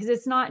anything, because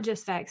it's not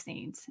just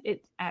vaccines.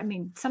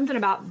 Something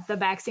about the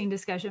vaccine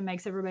discussion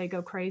makes everybody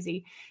go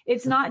crazy.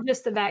 It's not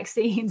just the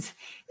vaccines.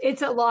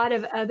 It's a lot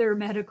of other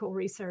medical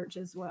research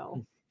as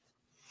well.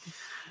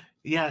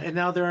 Yeah, and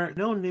now there are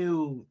no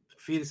new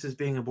fetuses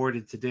being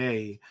aborted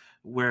today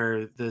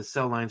where the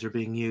cell lines are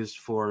being used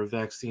for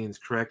vaccines,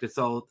 correct? It's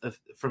all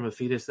from a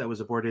fetus that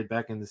was aborted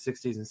back in the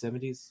 60s and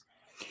 70s?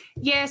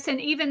 Yes,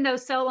 and even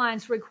those cell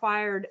lines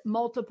required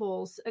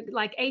multiples,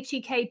 like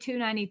HEK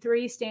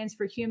 293 stands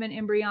for human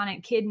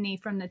embryonic kidney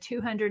from the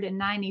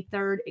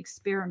 293rd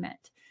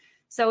experiment.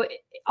 So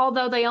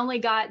although they only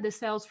got the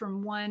cells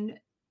from one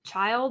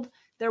child,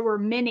 there were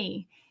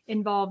many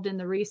involved in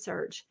the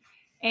research.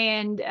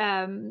 And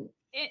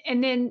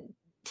then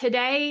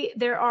today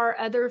there are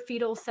other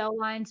fetal cell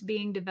lines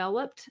being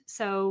developed.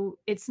 So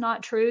it's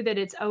not true that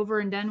it's over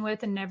and done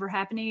with and never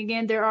happening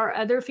again. There are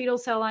other fetal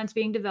cell lines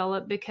being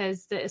developed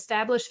because the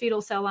established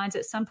fetal cell lines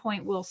at some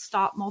point will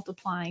stop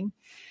multiplying.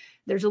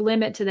 There's a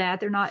limit to that.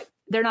 They're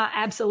not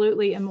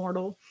absolutely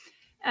immortal.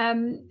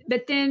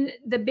 But then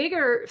the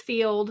bigger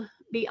field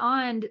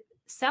beyond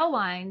cell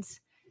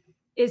lines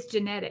is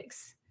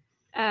genetics.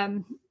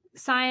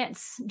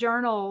 Science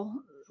journal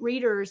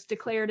readers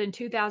declared in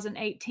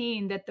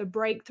 2018 that the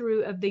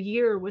breakthrough of the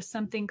year was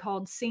something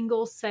called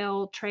single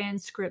cell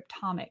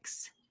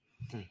transcriptomics.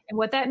 And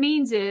what that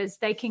means is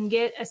they can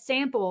get a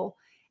sample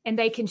and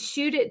they can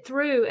shoot it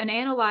through an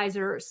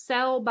analyzer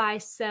cell by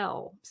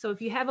cell. So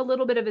if you have a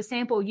little bit of a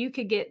sample, you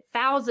could get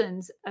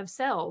thousands of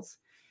cells.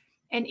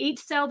 And each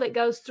cell that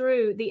goes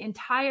through, the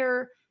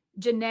entire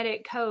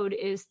genetic code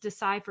is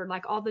deciphered,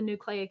 like all the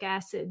nucleic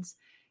acids.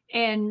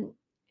 And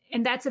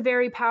that's a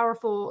very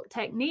powerful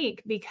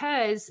technique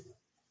because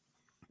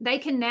they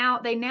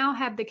now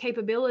have the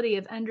capability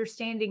of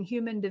understanding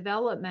human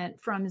development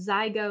from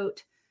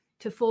zygote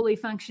to fully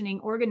functioning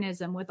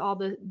organism with all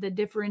the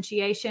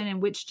differentiation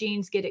and which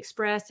genes get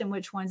expressed and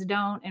which ones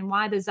don't, and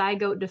why the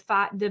zygote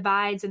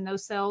divides and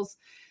those cells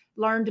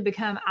learn to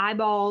become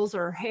eyeballs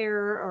or hair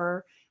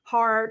or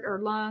heart or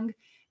lung.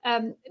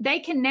 They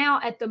can now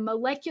at the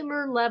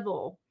molecular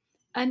level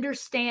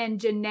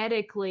understand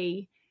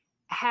genetically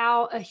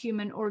how a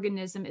human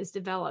organism is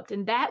developed.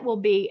 And that will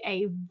be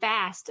a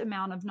vast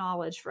amount of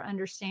knowledge for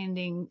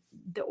understanding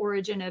the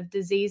origin of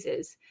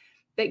diseases.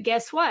 But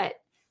guess what?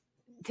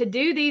 To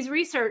do these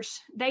research,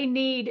 they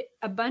need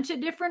a bunch of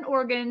different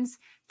organs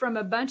from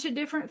a bunch of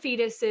different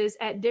fetuses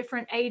at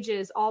different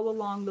ages all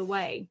along the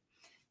way.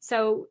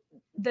 So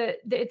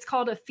it's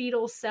called a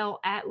fetal cell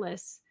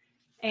atlas.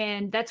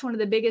 And that's one of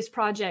the biggest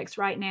projects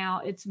right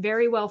now. It's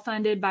very well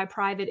funded by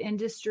private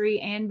industry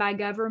and by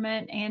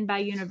government and by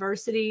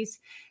universities.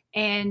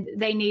 And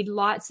they need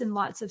lots and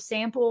lots of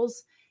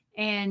samples.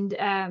 And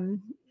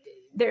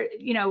they're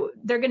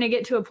going to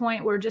get to a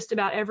point where just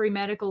about every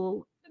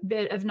medical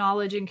bit of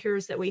knowledge and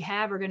cures that we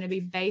have are going to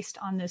be based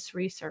on this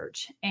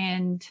research.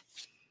 And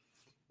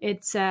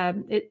it's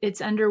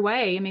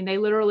underway. I mean, they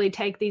literally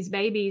take these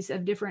babies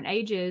of different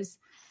ages,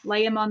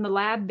 lay them on the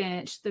lab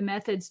bench. The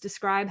methods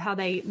describe how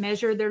they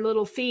measure their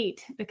little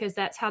feet because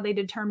that's how they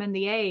determine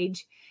the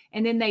age.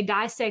 And then they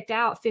dissect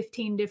out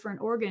 15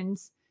 different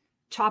organs,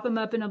 chop them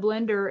up in a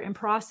blender and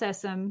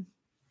process them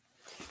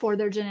for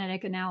their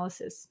genetic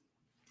analysis.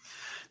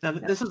 Now,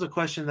 this is a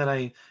question that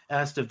I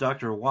asked of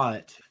Dr.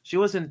 Watt. She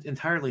wasn't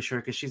entirely sure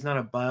because she's not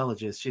a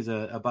biologist. She's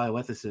a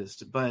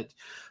bioethicist. But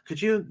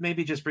could you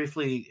maybe just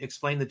briefly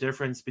explain the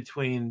difference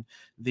between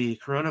the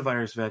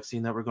coronavirus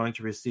vaccine that we're going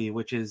to receive,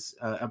 which is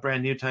a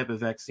brand new type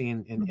of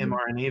vaccine, an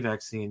mRNA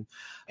vaccine,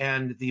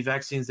 and the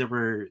vaccines that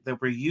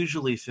we're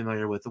usually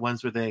familiar with, the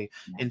ones where they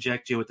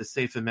inject you with a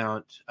safe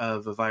amount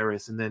of a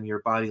virus, and then your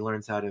body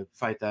learns how to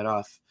fight that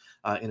off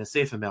in a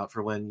safe amount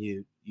for when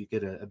you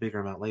get a bigger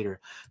amount later.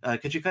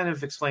 Could you kind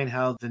of explain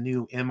how the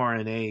new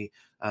mRNA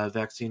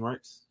vaccine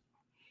works?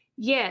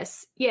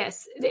 Yes.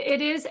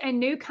 It is a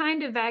new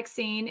kind of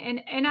vaccine.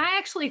 And I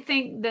actually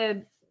think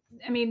the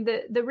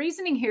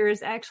reasoning here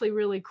is actually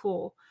really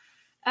cool.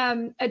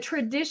 A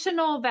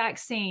traditional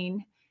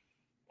vaccine,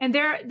 and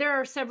there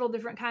are several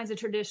different kinds of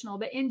traditional,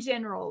 but in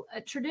general,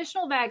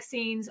 traditional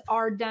vaccines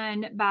are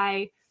done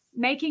by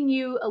making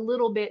you a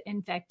little bit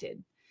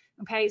infected.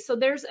 Okay, so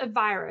there's a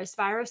virus.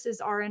 Virus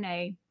is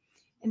RNA.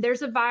 And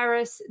there's a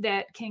virus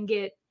that can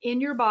get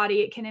in your body.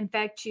 It can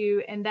infect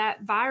you. And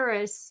that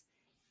virus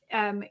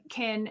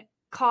can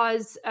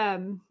cause,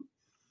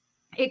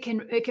 it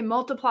can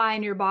multiply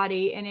in your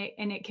body, and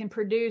it can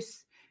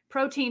produce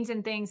proteins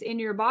and things in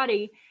your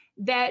body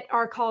that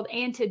are called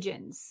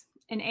antigens.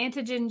 An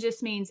antigen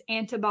just means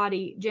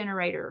antibody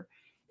generator.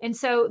 And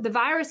so the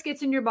virus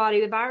gets in your body,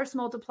 the virus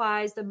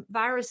multiplies, the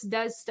virus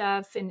does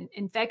stuff and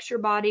infects your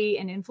body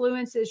and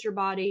influences your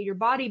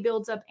body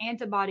builds up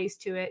antibodies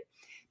to it.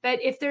 But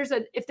if there's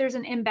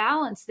an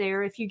imbalance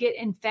there, if you get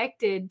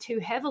infected too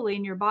heavily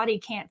and your body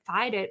can't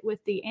fight it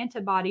with the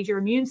antibodies, your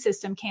immune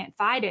system can't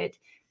fight it,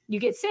 you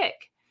get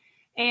sick.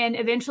 And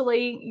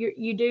eventually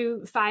you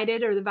do fight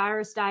it, or the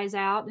virus dies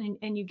out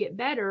and you get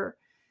better.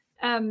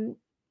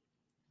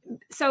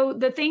 So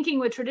the thinking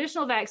with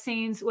traditional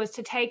vaccines was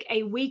to take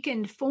a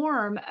weakened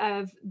form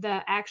of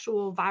the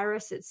actual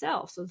virus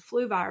itself. So the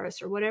flu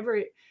virus or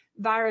whatever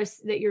virus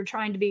that you're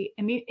trying to be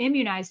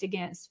immunized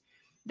against.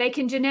 They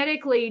can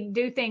genetically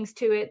do things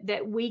to it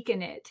that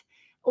weaken it,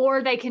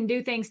 or they can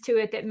do things to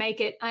it that make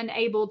it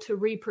unable to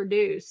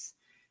reproduce.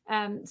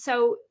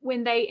 So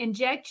when they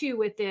inject you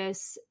with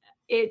this,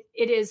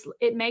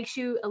 it makes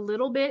you a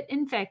little bit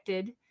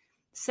infected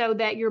so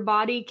that your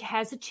body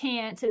has a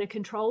chance in a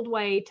controlled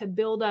way to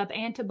build up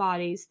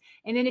antibodies.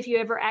 And then if you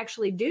ever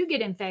actually do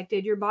get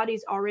infected, your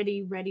body's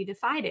already ready to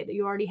fight it.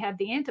 You already have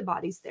the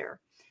antibodies there.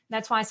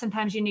 That's why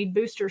sometimes you need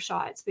booster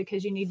shots,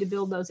 because you need to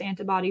build those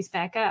antibodies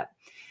back up.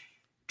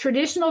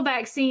 Traditional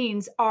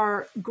vaccines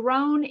are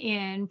grown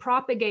in,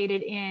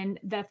 propagated in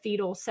the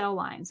fetal cell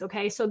lines.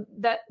 Okay, so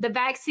the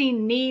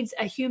vaccine needs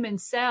a human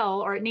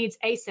cell, or it needs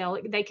a cell.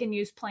 They can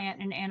use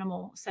plant and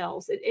animal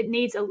cells. It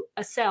needs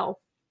a cell,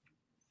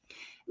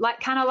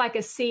 kind of like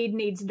a seed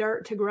needs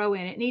dirt to grow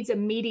in. It needs a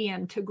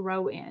medium to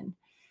grow in.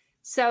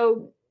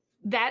 So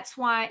that's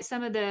why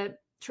some of the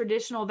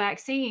traditional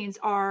vaccines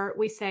are,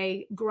 we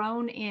say,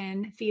 grown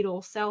in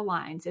fetal cell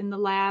lines. In the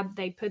lab,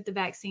 they put the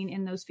vaccine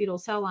in those fetal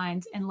cell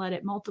lines and let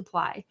it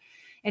multiply.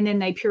 And then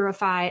they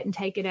purify it and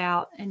take it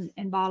out and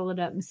bottle it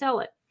up and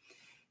sell it.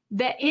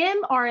 The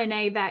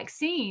mRNA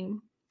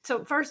vaccine,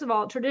 so first of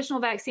all, traditional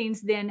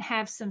vaccines then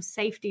have some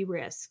safety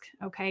risk,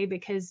 okay,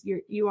 because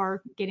you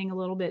are getting a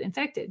little bit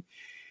infected.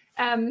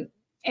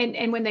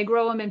 And when they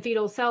grow them in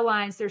fetal cell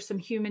lines, there's some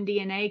human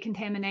DNA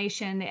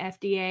contamination. The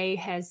FDA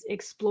has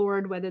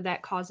explored whether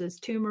that causes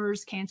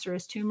tumors,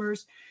 cancerous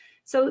tumors.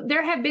 So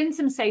there have been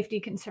some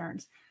safety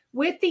concerns.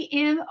 With the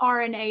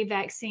mRNA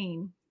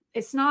vaccine,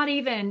 it's not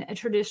even a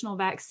traditional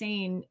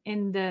vaccine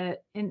in the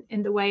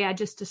way I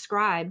just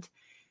described.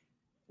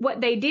 What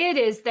they did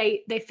is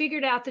they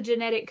figured out the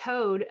genetic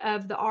code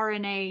of the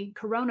RNA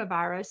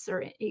coronavirus,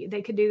 or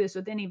they could do this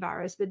with any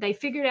virus, but they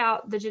figured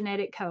out the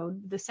genetic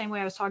code the same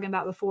way I was talking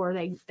about before.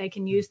 They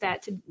can use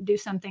that to do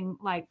something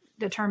like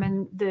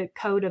determine the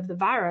code of the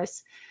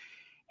virus.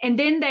 And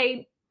then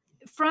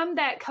from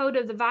that code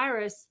of the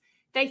virus,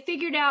 they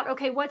figured out,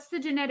 okay, what's the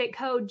genetic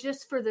code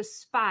just for the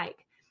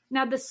spike?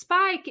 Now, the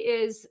spike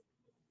is,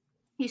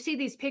 you see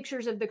these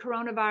pictures of the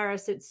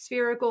coronavirus, it's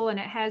spherical and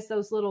it has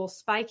those little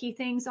spiky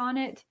things on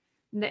it.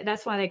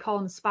 That's why they call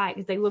them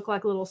spikes. They look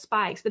like little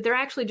spikes, but they're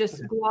actually just,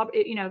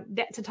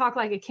 to talk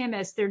like a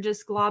chemist, they're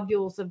just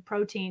globules of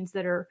proteins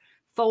that are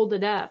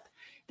folded up,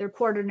 their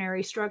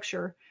quaternary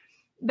structure.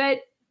 But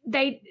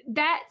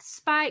that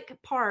spike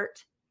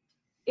part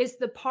is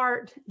the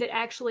part that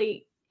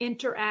actually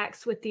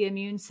interacts with the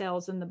immune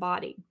cells in the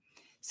body.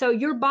 So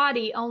your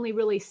body only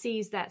really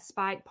sees that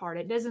spike part.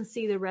 It doesn't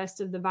see the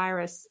rest of the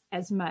virus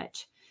as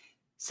much.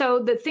 So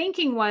the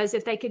thinking was,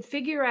 if they could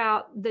figure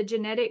out the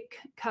genetic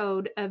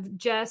code of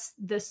just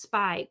the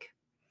spike,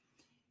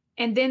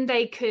 and then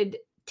they could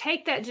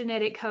take that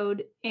genetic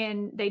code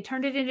and they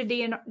turned it into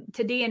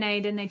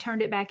DNA, then they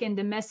turned it back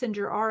into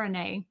messenger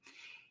RNA.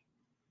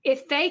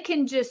 If they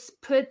can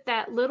just put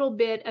that little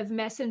bit of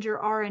messenger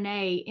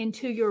RNA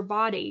into your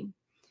body,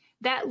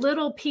 that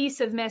little piece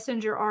of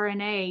messenger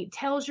RNA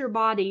tells your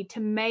body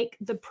to make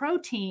the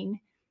protein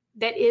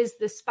that is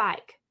the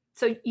spike.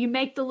 So you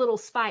make the little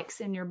spikes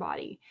in your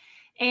body.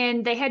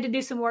 And they had to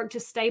do some work to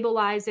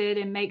stabilize it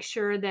and make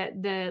sure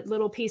that the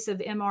little piece of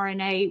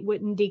mRNA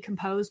wouldn't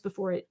decompose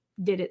before it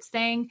did its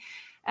thing.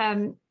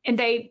 And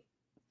they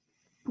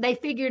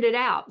figured it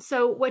out.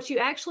 So what you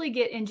actually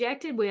get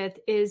injected with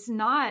is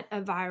not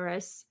a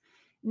virus,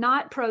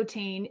 not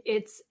protein.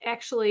 It's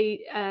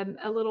actually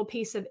a little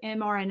piece of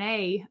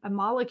mRNA, a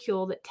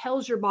molecule that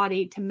tells your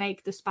body to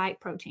make the spike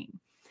protein.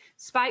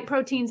 Spike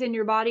proteins in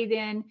your body,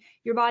 then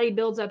your body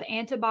builds up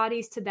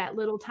antibodies to that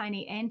little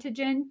tiny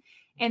antigen.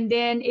 And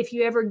then if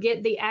you ever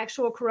get the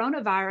actual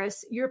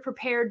coronavirus, you're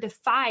prepared to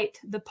fight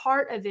the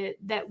part of it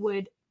that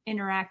would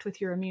interact with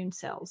your immune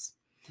cells.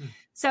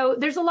 So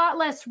there's a lot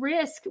less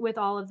risk with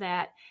all of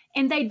that.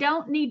 And they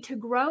don't need to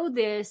grow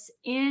this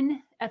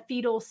in a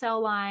fetal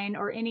cell line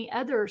or any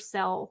other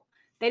cell.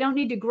 They don't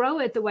need to grow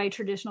it the way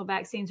traditional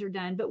vaccines are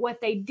done. But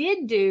what they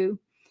did do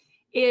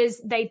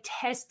is they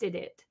tested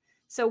it.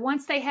 So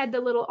once they had the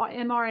little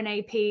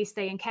mRNA piece,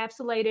 they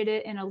encapsulated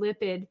it in a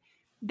lipid.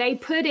 They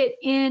put it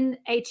in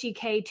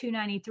HEK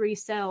 293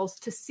 cells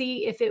to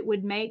see if it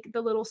would make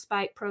the little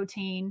spike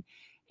protein.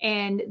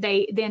 And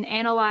they then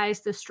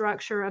analyzed the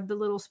structure of the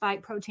little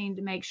spike protein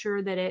to make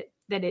sure that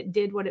it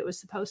did what it was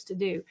supposed to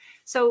do.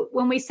 So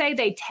when we say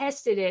they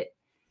tested it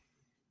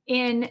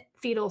in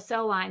fetal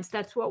cell lines,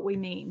 that's what we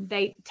mean.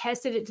 They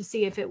tested it to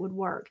see if it would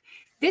work.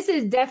 This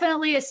is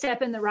definitely a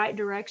step in the right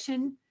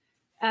direction.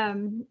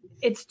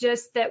 It's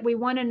just that we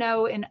want to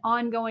know in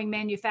ongoing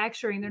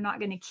manufacturing, they're not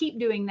going to keep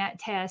doing that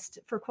test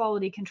for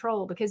quality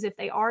control, because if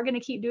they are going to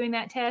keep doing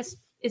that test,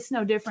 it's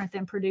no different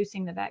than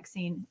producing the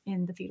vaccine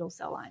in the fetal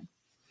cell line.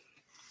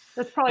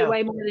 That's probably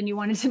way more than you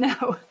wanted to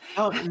know.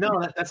 Oh, no,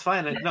 that's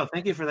fine. No,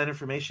 thank you for that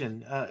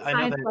information.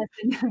 I know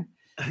that.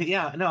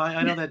 Yeah, no,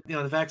 I know that,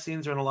 the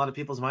vaccines are in a lot of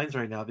people's minds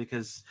right now,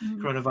 because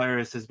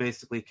coronavirus has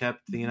basically kept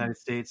the United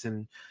States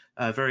and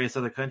various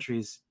other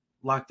countries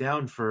locked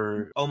down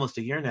for almost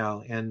a year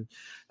now. And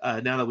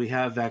now that we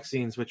have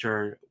vaccines, which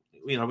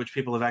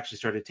people have actually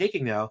started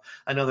taking now,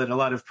 I know that a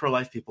lot of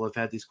pro-life people have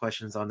had these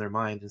questions on their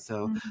mind. And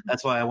so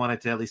that's why I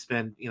wanted to at least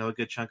spend, a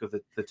good chunk of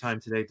the time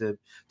today to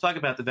talk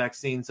about the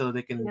vaccine so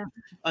they can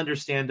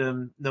understand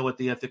them, know what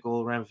the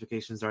ethical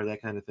ramifications are,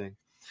 that kind of thing.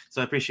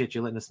 So I appreciate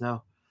you letting us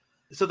know.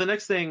 So the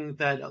next thing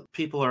that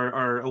people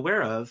are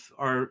aware of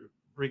are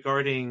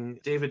regarding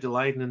David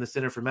Daleiden and the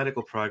Center for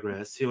Medical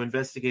Progress, who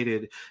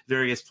investigated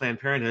various Planned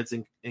Parenthoods,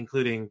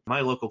 including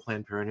my local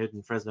Planned Parenthood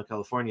in Fresno,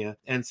 California,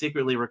 and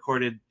secretly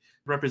recorded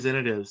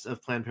representatives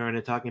of Planned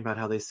Parenthood talking about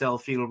how they sell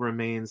fetal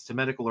remains to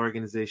medical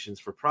organizations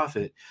for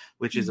profit,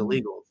 which is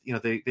illegal.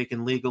 They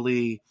can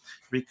legally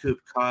recoup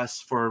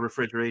costs for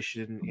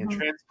refrigeration and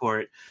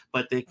transport,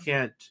 but they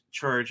can't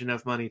charge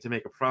enough money to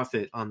make a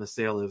profit on the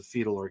sale of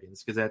fetal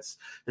organs, because that's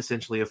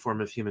essentially a form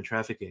of human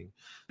trafficking.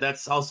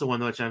 That's also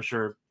one which I'm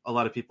sure a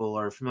lot of people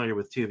are familiar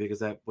with too, because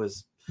that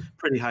was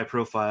pretty high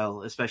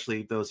profile,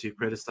 especially those who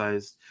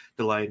criticized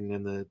Daleiden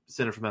and the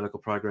Center for Medical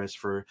Progress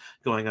for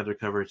going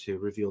undercover to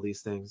reveal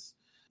these things.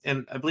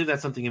 And I believe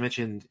that's something you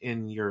mentioned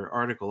in your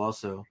article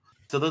also.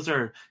 So those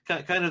are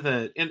kind of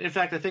in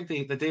fact, I think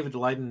the David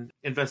Daleiden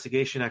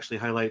investigation actually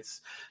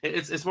highlights,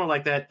 it's more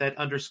like that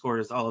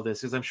underscores all of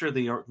this, because I'm sure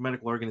the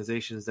medical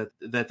organizations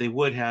that they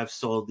would have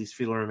sold these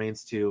fetal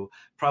remains to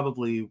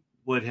probably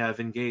would have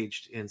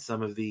engaged in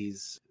some of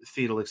these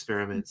fetal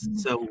experiments.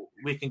 So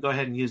we can go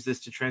ahead and use this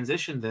to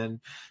transition then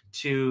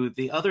to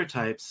the other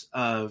types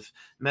of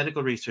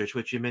medical research,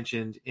 which you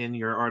mentioned in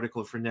your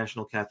article for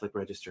National Catholic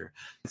Register.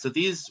 So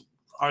these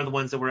are the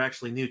ones that were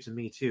actually new to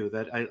me too,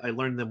 that I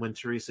learned them when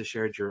Teresa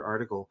shared your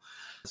article.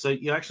 So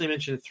you actually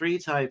mentioned 3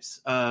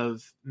 types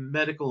of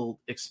medical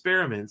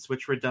experiments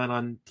which were done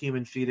on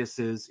human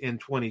fetuses in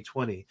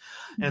 2020.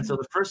 And so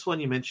the first one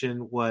you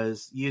mentioned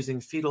was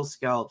using fetal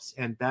scalps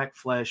and back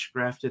flesh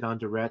grafted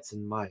onto rats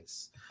and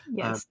mice.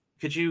 Yes.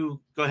 Could you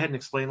go ahead and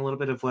explain a little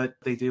bit of what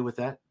they do with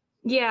that?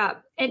 Yeah.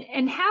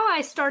 And how I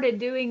started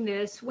doing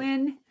this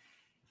when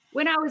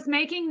I was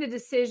making the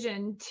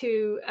decision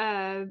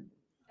to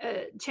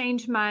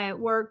change my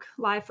work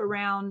life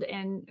around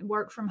and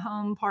work from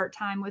home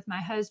part-time with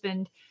my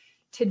husband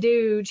to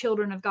do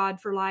Children of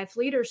God for Life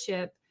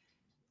leadership.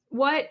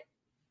 What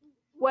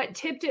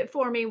tipped it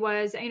for me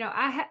was,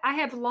 I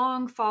have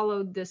long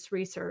followed this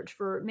research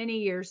for many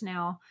years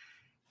now.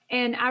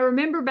 And I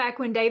remember back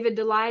when David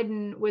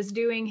Daleiden was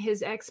doing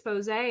his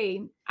expose,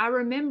 I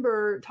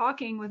remember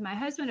talking with my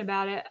husband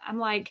about it. I'm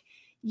like,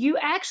 you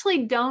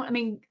actually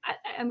don't,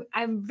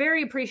 I'm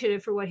very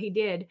appreciative for what he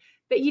did,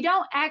 but you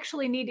don't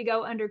actually need to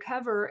go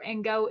undercover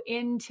and go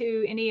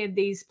into any of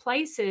these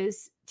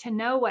places to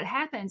know what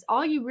happens.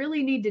 All you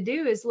really need to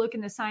do is look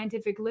in the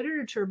scientific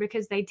literature,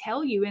 because they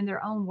tell you in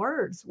their own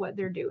words what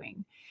they're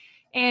doing.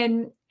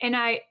 And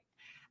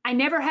I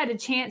never had a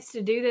chance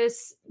to do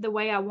this the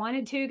way I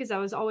wanted to, because I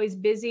was always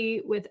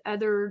busy with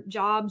other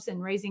jobs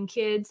and raising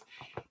kids.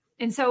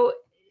 And so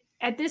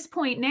at this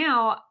point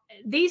now,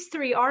 these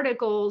 3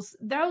 articles,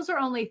 those are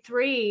only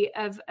 3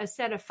 of a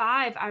set of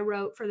 5 I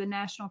wrote for the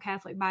National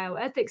Catholic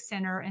Bioethics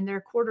Center in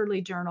their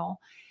quarterly journal.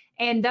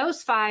 And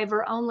those 5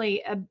 are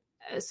only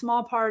a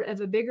small part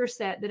of a bigger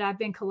set that I've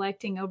been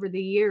collecting over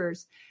the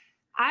years.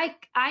 I'm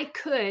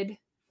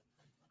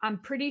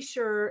pretty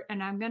sure,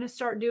 and I'm going to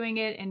start doing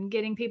it and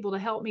getting people to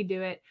help me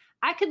do it,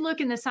 I could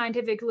look in the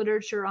scientific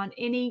literature on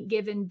any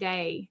given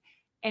day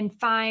and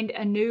find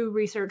a new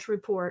research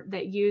report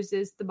that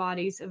uses the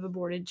bodies of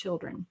aborted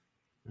children.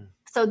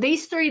 So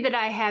these 3 that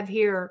I have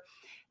here,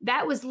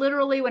 that was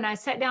literally when I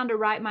sat down to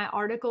write my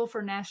article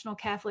for National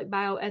Catholic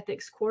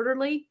Bioethics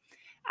Quarterly.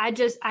 I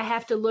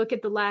have to look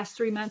at the last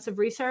 3 months of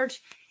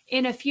research.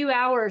 In a few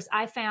hours,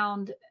 I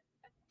found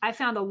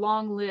a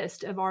long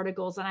list of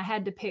articles, and I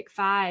had to pick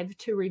 5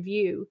 to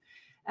review.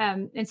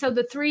 And so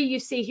the 3 you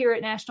see here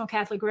at National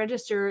Catholic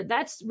Register,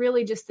 that's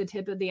really just the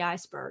tip of the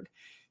iceberg.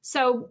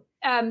 So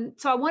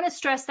I want to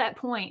stress that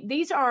point.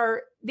 These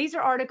are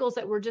articles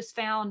that were just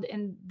found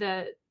in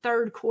the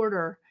 3rd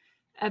quarter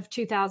of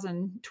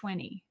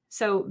 2020.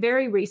 So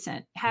very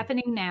recent,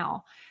 happening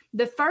now.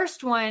 The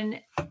first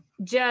one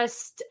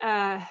just,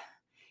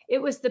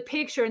 it was the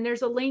picture, and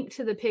there's a link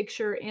to the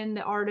picture in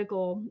the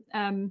article.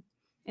 And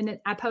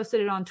I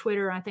posted it on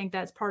Twitter. I think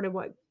that's part of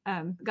what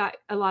got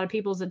a lot of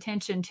people's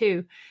attention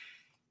too.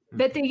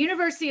 But the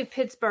University of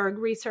Pittsburgh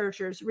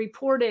researchers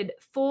reported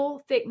full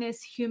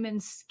thickness human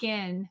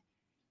skin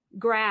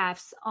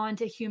grafts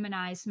onto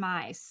humanized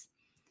mice.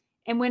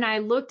 And when I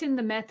looked in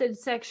the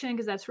methods section,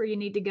 because that's where you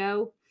need to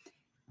go,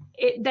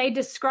 they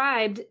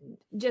described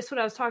just what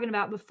I was talking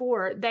about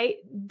before.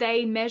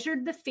 They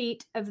measured the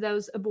feet of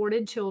those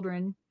aborted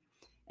children,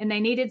 and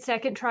they needed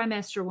 2nd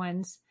trimester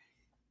ones.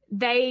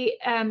 They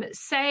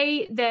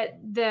say that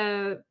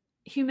the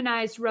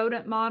humanized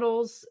rodent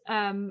models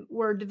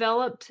were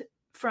developed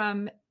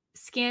from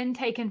skin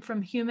taken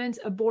from humans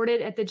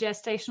aborted at the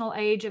gestational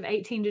age of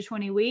 18 to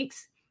 20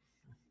 weeks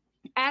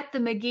at the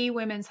McGee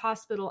Women's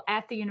Hospital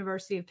at the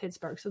University of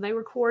Pittsburgh. So they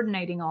were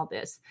coordinating all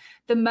this.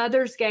 The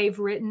mothers gave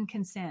written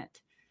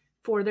consent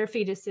for their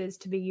fetuses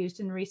to be used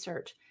in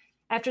research.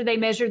 After they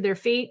measured their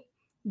feet,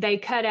 they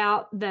cut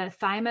out the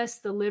thymus,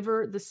 the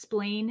liver, the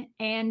spleen,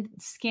 and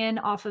skin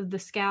off of the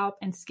scalp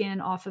and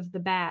skin off of the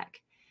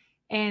back.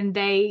 And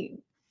they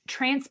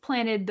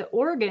transplanted the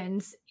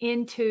organs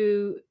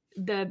into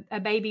a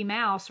baby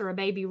mouse or a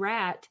baby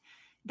rat.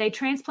 They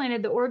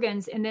transplanted the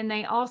organs, and then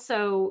they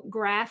also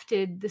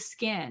grafted the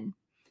skin,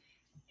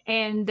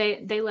 and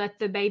they let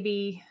the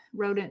baby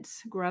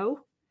rodents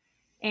grow,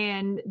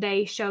 and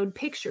they showed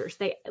pictures.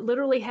 They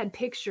literally had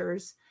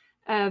pictures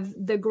of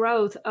the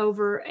growth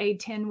over a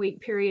 10-week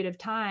period of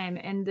time.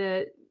 And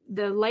the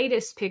the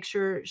latest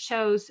picture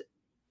shows,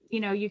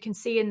 you can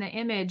see in the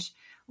image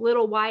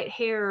little white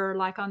hair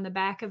like on the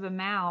back of a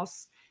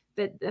mouse,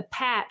 but the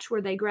patch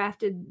where they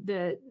grafted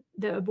the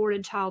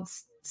aborted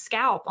child's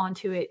scalp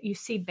onto it, you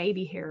see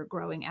baby hair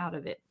growing out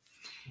of it.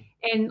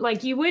 And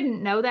like, you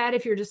wouldn't know that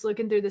if you're just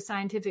looking through the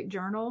scientific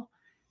journal.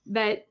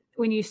 But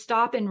when you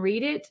stop and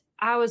read it,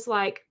 I was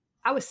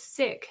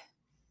sick.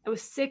 I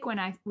was sick when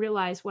I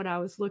realized what I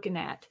was looking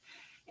at.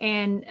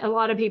 And a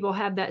lot of people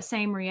have that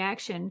same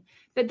reaction.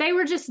 But they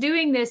were just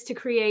doing this to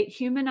create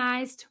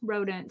humanized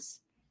rodents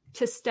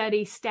to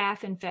study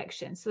staph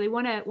infections. So they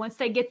want to, once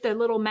they get the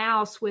little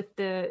mouse with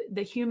the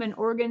human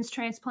organs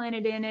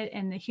transplanted in it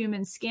and the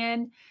human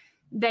skin,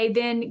 they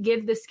then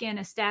give the skin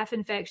a staph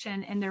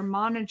infection, and they're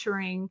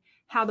monitoring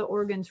how the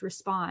organs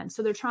respond.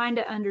 So they're trying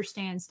to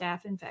understand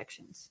staph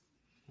infections.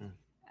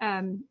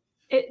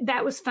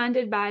 That was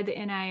funded by the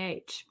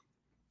NIH.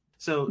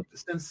 So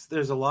since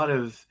there's a lot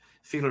of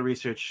fetal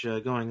research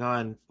going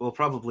on, we'll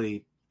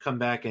probably come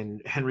back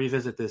and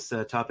revisit this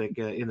topic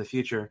in the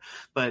future.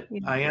 But yeah.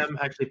 I am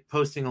actually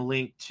posting a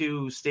link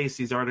to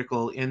Stacy's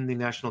article in the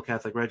National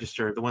Catholic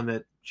Register, the one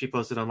that she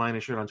posted online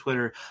and shared on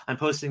Twitter. I'm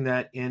posting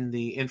that in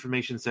the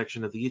information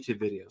section of the YouTube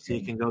video. So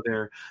you can go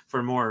there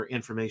for more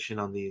information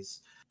on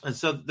these. And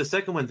so the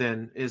second one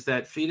then is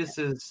that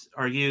fetuses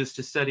are used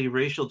to study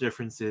racial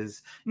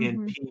differences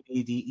in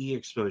PBDE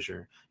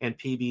exposure. And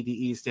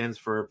PBDE stands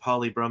for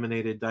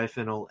polybrominated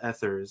diphenyl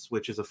ethers,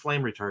 which is a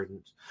flame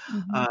retardant.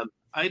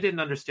 I didn't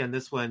understand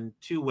this one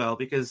too well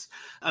because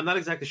I'm not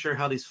exactly sure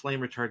how these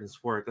flame retardants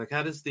work. Like,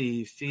 how does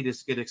the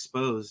fetus get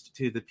exposed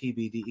to the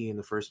PBDE in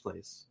the first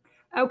place?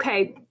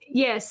 Okay.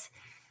 Yes.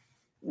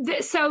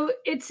 So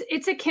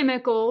it's a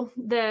chemical.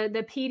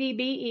 The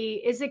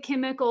PBDE is a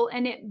chemical,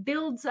 and it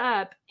builds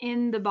up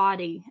in the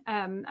body.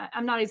 I'm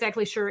not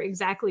exactly sure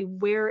exactly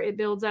where it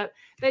builds up,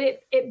 but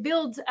it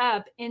builds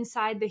up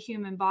inside the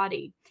human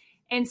body.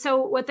 And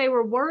so what they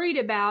were worried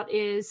about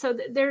is, so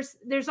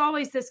there's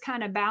always this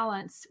kind of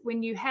balance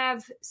when you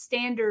have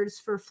standards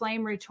for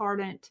flame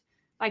retardant,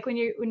 like when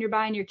you're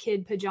buying your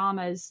kid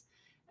pajamas,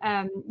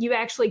 you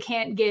actually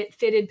can't get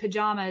fitted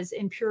pajamas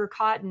in pure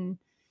cotton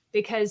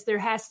because there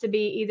has to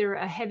be either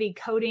a heavy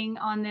coating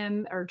on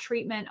them or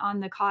treatment on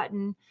the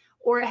cotton,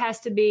 or it has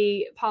to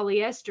be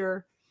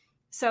polyester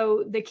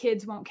so the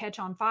kids won't catch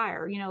on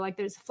fire. Like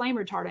there's a flame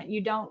retardant.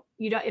 You don't,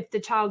 if the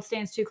child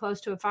stands too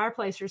close to a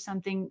fireplace or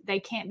something, they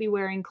can't be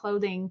wearing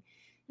clothing.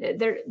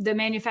 The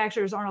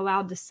manufacturers aren't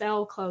allowed to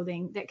sell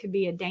clothing that could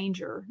be a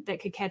danger, that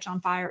could catch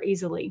on fire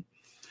easily.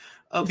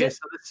 Okay, so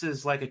this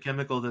is like a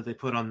chemical that they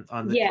put on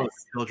the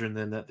children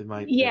then that they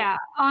might... Yeah,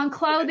 on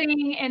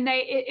clothing, and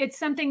it's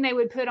something they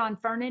would put on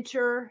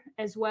furniture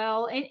as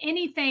well, and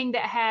anything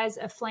that has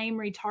a flame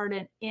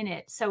retardant in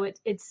it. So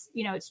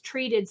it's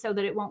treated so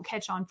that it won't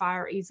catch on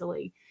fire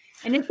easily.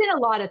 And it's in a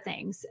lot of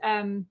things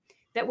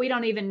that we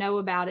don't even know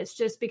about. It's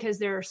just because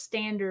there are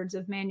standards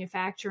of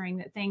manufacturing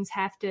that things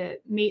have to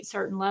meet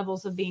certain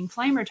levels of being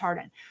flame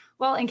retardant.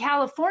 Well, in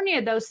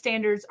California, those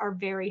standards are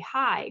very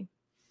high.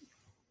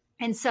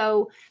 And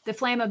so the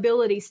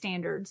flammability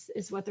standards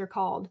is what they're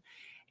called.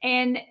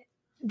 And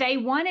they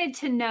wanted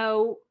to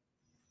know,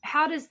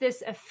 how does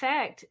this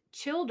affect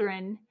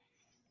children?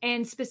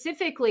 And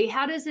specifically,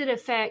 how does it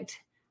affect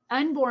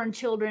unborn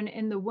children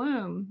in the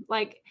womb?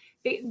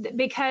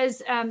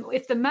 Because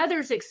if the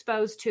mother's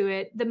exposed to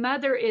it, the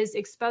mother is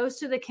exposed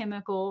to the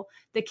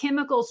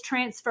chemicals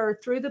transfer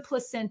through the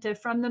placenta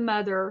from the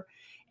mother.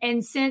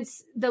 And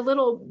since the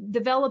little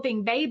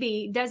developing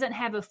baby doesn't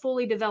have a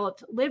fully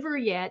developed liver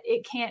yet,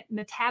 it can't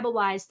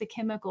metabolize the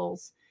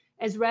chemicals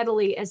as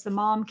readily as the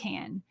mom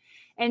can.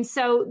 And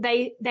so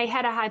they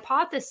had a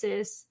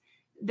hypothesis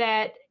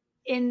that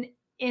in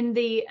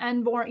the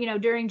unborn,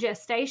 during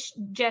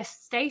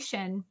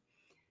gestation,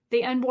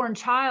 the unborn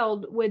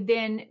child would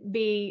then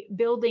be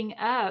building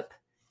up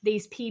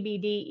these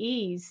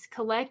PBDEs,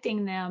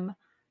 collecting them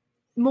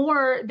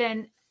more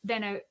than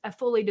a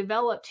fully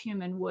developed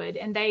human would.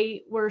 And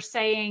they were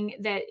saying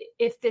that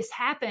if this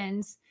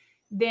happens,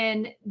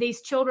 then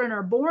these children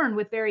are born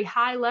with very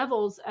high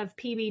levels of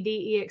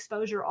PBDE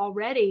exposure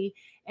already,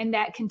 and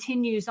that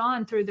continues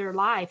on through their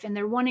life. And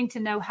they're wanting to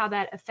know how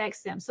that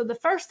affects them. So the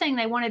first thing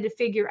they wanted to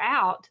figure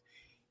out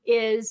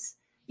is,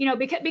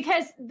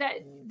 because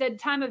the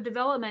time of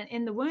development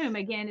in the womb,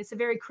 again, it's a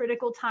very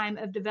critical time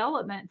of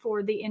development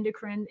for the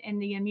endocrine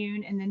and the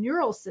immune and the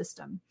neural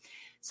system.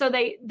 So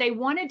they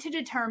wanted to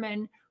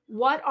determine,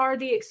 what are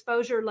the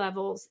exposure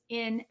levels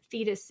in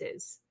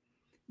fetuses?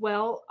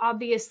 Well,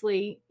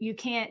 obviously, you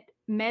can't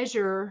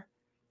measure,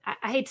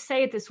 I hate to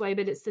say it this way,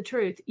 but it's the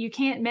truth. You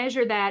can't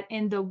measure that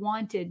in the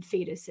wanted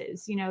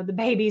fetuses, the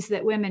babies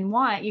that women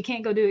want. You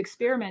can't go do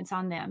experiments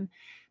on them,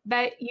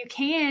 but you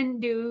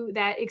can do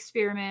that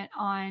experiment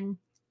on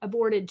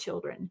aborted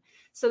children.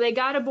 So they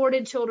got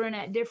aborted children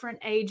at different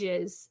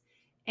ages,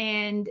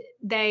 and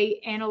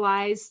they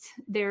analyzed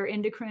their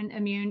endocrine,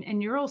 immune, and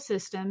neural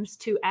systems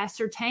to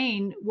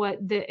ascertain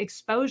what the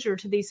exposure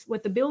to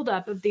what the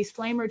buildup of these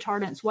flame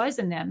retardants was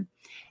in them.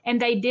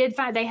 And they did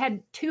find, they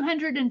had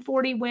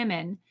 240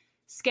 women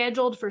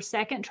scheduled for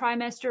second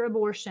trimester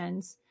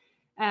abortions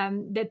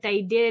that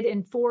they did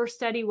in 4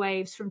 study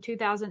waves from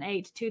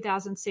 2008 to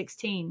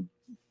 2016.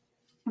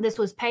 This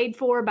was paid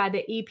for by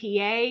the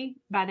EPA,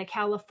 by the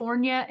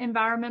California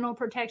Environmental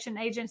Protection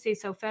Agency,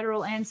 so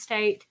federal and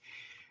state.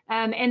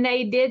 And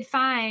they did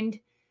find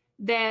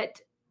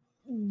that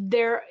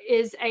there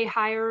is a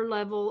higher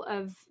level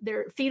of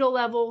their fetal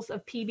levels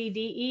of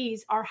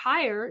PBDEs are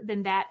higher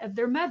than that of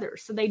their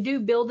mothers. So they do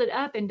build it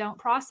up and don't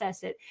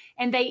process it.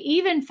 And they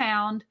even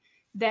found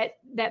that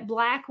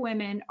Black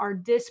women are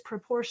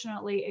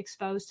disproportionately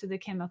exposed to the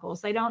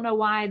chemicals. They don't know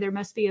why. There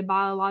must be a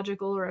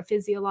biological or a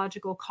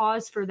physiological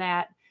cause for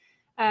that.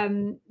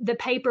 The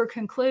paper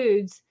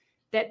concludes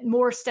that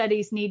more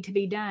studies need to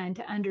be done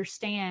to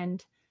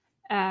understand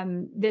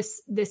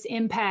this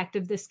impact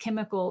of this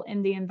chemical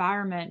in the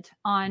environment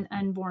on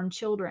unborn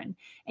children.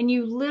 And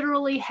you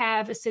literally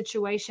have a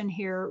situation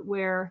here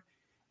where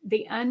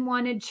the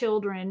unwanted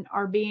children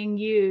are being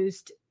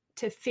used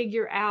to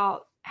figure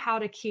out how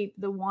to keep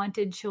the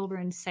wanted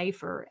children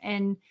safer.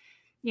 And,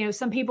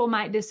 some people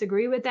might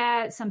disagree with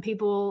that. Some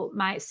people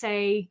might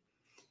say,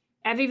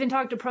 I've even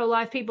talked to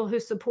pro-life people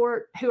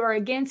who are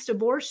against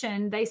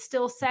abortion. They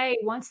still say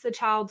once the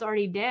child's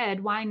already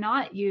dead, why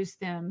not use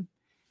them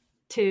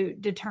to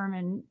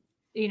determine,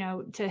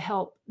 to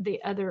help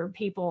the other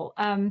people.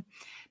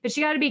 But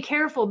you got to be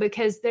careful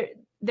because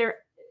they're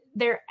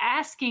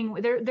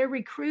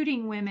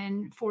recruiting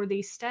women for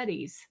these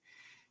studies.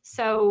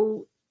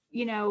 So,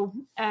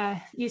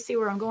 you see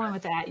where I'm going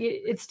with that.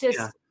 It's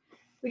just,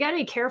 we got to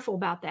be careful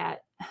about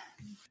that.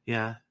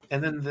 Yeah.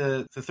 And then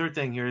the third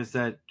thing here is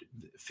that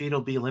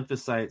fetal B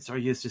lymphocytes are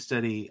used to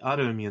study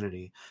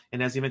autoimmunity.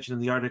 And as you mentioned in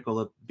the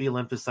article, a B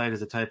lymphocyte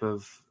is a type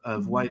of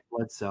white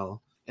blood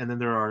cell. And then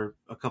there are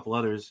a couple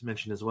others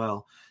mentioned as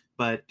well.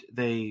 But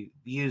they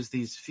use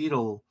these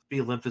fetal B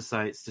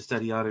lymphocytes to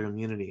study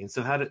autoimmunity. And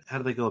so how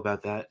do they go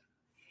about that?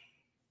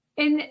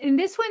 In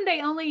this one,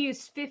 they only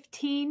used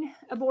 15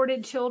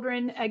 aborted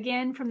children,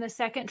 again, from the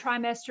second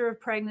trimester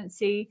of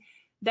pregnancy.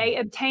 They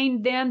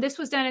obtained them. This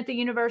was done at the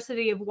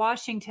University of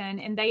Washington,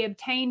 and they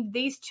obtained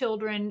these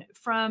children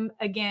from,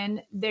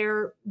 again,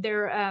 their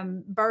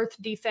birth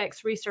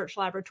defects research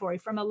laboratory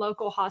from a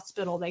local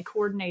hospital. They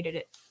coordinated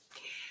it.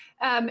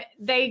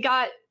 They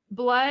got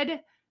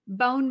blood,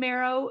 bone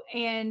marrow,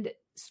 and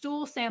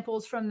stool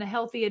samples from the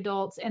healthy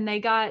adults, and they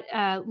got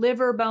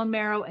liver, bone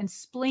marrow, and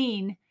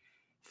spleen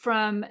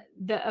from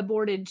the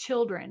aborted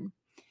children.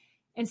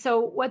 And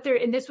so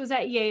and this was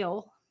at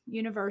Yale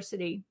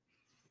University.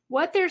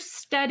 What they're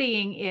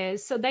studying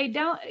is, so they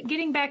don't,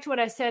 getting back to what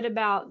I said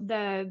about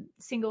the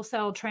single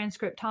cell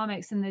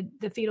transcriptomics and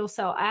the fetal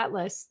cell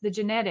atlas, the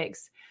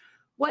genetics,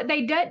 what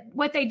they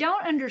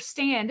don't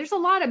understand, there's a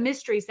lot of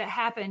mysteries that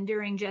happen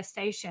during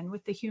gestation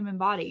with the human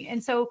body.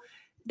 And so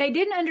they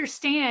didn't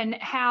understand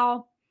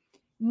how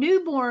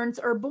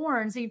newborns are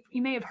born. So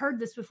you may have heard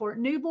this before.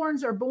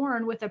 Newborns are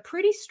born with a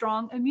pretty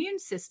strong immune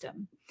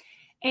system.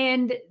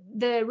 And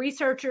the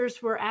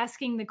researchers were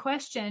asking the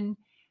question,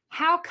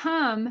 how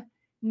come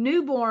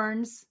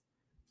newborns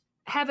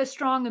have a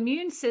strong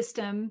immune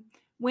system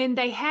when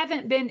they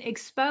haven't been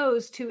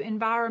exposed to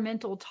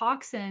environmental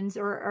toxins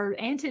or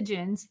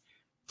antigens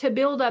to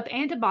build up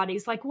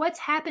antibodies? Like, what's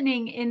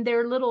happening in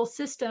their little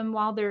system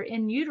while they're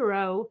in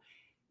utero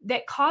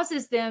that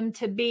causes them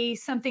to be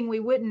something we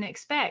wouldn't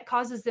expect,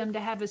 causes them to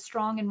have a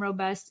strong and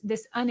robust,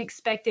 this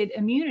unexpected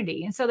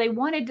immunity? And so they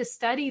wanted to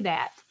study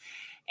that.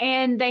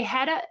 And they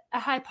had a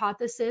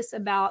hypothesis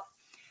about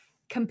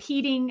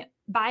competing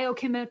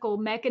biochemical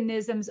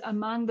mechanisms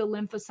among the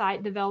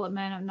lymphocyte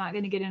development. I'm not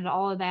going to get into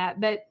all of that,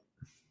 but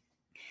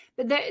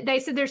they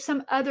said there's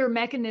some other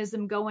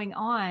mechanism going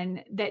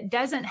on that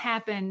doesn't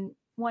happen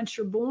once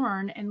you're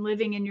born and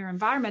living in your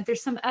environment.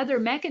 There's some other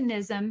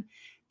mechanism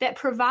that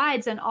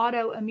provides an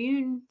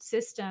autoimmune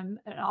system,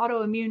 an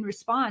autoimmune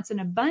response, and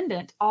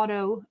abundant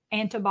auto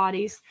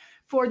antibodies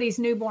for these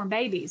newborn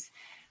babies.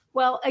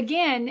 Well,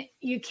 again,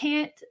 you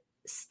can't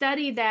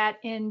study that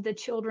in the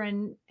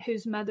children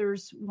whose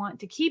mothers want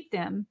to keep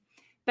them,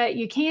 but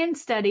you can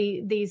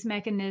study these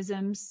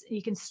mechanisms.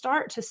 You can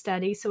start to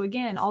study. So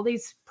again, all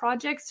these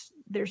projects,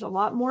 there's a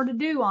lot more to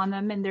do on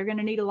them, and they're going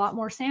to need a lot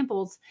more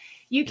samples.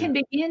 You can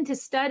begin to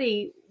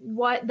study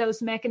what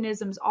those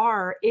mechanisms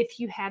are if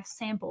you have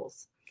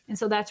samples. And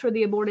so that's where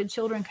the aborted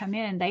children come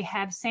in. They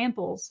have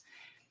samples.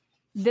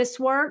 This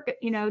work,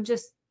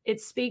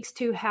 it speaks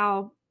to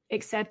how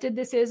accepted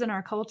this is in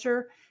our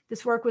culture.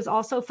 This work was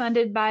also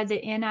funded by the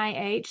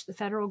NIH, the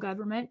federal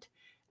government,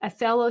 a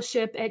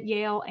fellowship at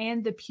Yale,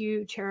 and the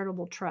Pew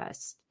Charitable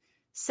Trust.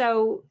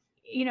 So,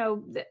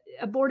 the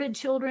aborted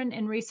children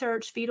in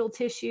research fetal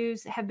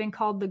tissues have been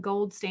called the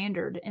gold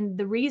standard. And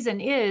the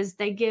reason is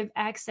they give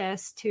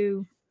access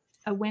to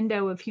a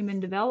window of human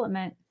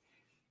development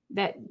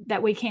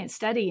that we can't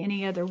study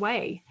any other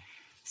way.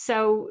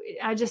 So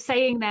I'm just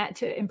saying that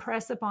to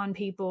impress upon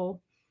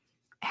people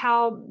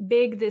how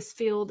big this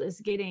field is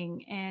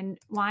getting and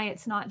why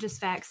it's not just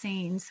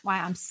vaccines, why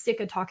I'm sick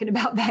of talking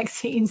about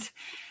vaccines,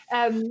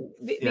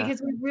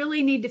 because we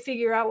really need to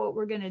figure out what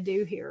we're going to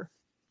do here.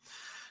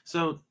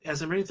 So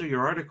as I'm reading through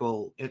your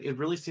article, it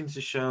really seems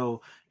to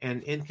show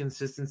an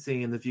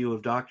inconsistency in the view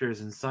of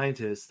doctors and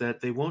scientists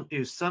that they won't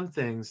do some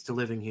things to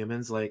living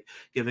humans, like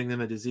giving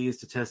them a disease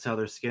to test how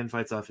their skin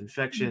fights off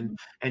infection,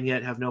 and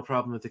yet have no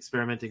problem with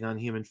experimenting on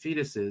human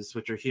fetuses,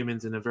 which are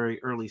humans in a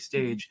very early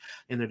stage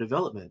in their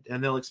development.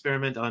 And they'll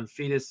experiment on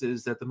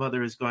fetuses that the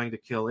mother is going to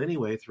kill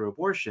anyway through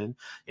abortion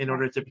in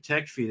order to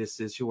protect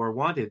fetuses who are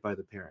wanted by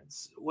the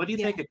parents. What do you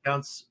think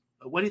accounts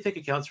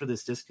for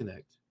this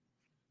disconnect?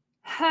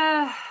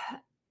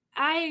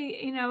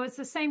 It's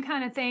the same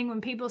kind of thing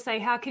when people say,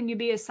 how can you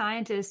be a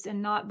scientist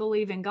and not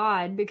believe in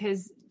God?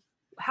 Because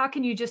how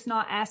can you just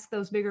not ask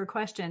those bigger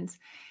questions?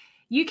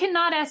 You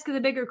cannot ask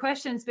the bigger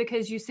questions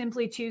because you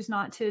simply choose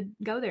not to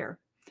go there.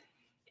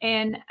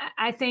 And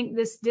I think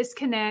this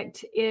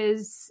disconnect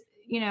is,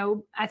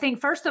 I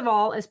think first of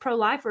all, as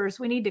pro-lifers,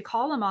 we need to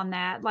call them on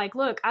that. Like,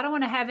 look, I don't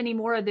want to have any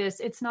more of this.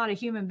 It's not a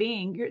human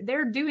being.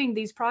 They're doing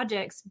these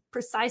projects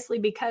precisely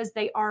because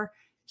they are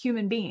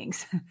human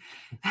beings.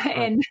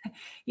 And,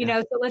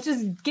 so let's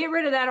just get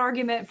rid of that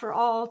argument for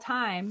all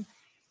time.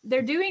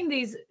 They're doing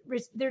these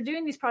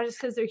projects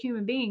because they're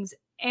human beings.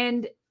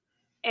 And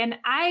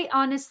I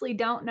honestly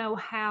don't know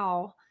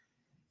how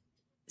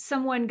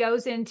someone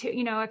goes into,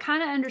 I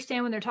kind of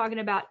understand when they're talking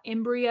about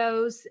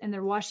embryos and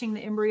they're washing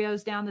the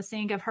embryos down the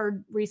sink. I've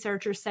heard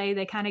researchers say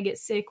they kind of get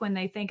sick when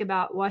they think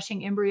about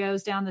washing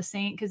embryos down the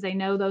sink because they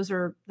know those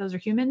are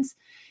humans.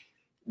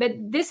 But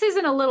this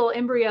isn't a little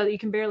embryo that you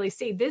can barely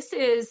see. This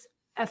is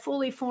a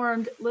fully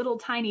formed little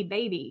tiny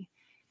baby.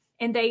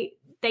 And they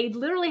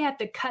literally have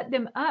to cut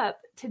them up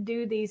to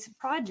do these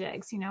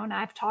projects, and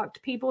I've talked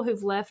to people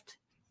who've left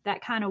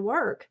that kind of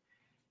work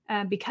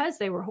because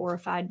they were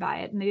horrified by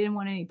it and they didn't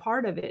want any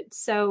part of it.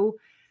 So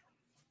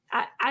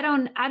I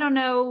don't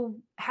know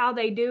how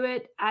they do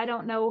it. I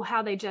don't know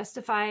how they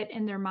justify it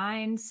in their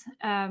minds.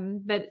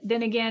 But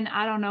then again,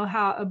 I don't know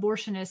how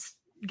abortionists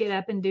get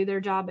up and do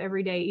their job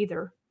every day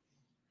either.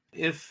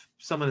 If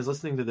someone is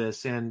listening to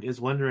this and is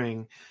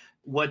wondering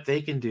what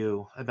they can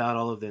do about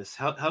all of this,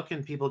 how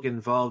can people get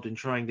involved in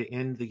trying to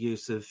end the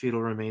use of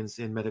fetal remains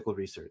in medical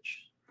research?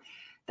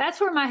 That's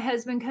where my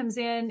husband comes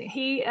in.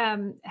 He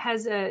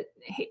was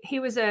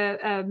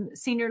a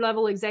senior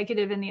level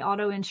executive in the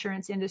auto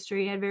insurance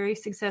industry, had a very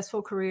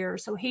successful career.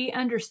 So he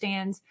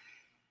understands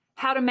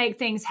how to make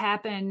things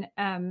happen,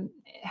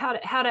 how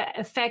to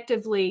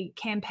effectively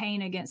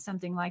campaign against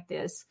something like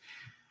this.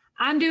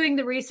 I'm doing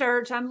the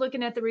research. I'm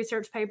looking at the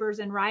research papers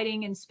and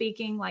writing and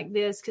speaking like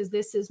this because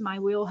this is my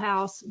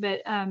wheelhouse.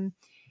 But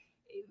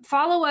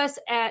follow us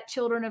at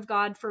Children of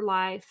God for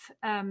Life.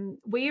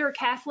 We are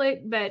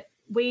Catholic, but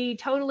we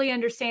totally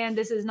understand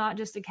this is not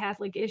just a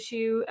Catholic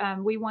issue.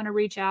 We want to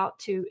reach out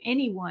to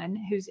anyone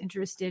who's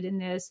interested in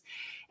this.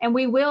 And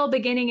we will,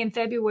 beginning in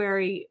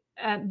February,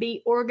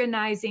 be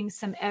organizing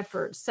some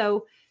efforts.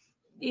 So,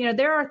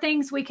 there are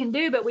things we can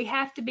do, but we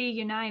have to be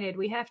united.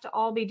 We have to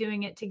all be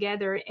doing it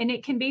together. And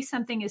it can be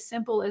something as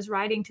simple as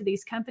writing to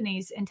these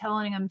companies and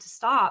telling them to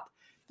stop.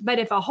 But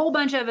if a whole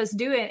bunch of us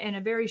do it in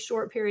a very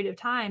short period of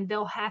time,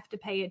 they'll have to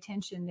pay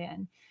attention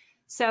then.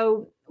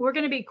 So we're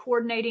going to be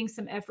coordinating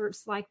some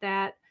efforts like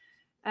that.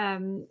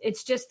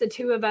 It's just the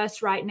two of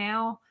us right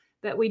now,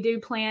 but we do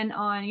plan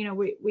on,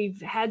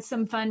 we've had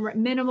some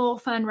minimal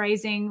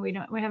fundraising.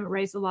 We haven't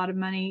raised a lot of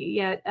money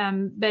yet,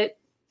 but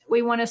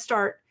we want to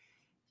start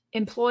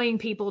employing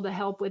people to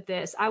help with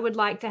this. I would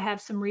like to have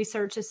some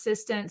research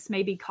assistants,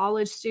 maybe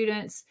college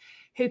students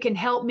who can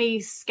help me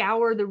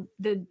scour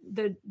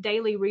the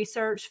daily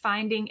research,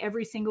 finding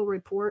every single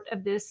report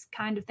of this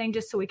kind of thing,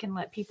 just so we can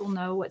let people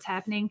know what's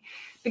happening.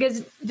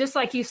 Because just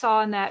like you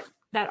saw in that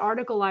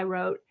article I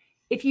wrote,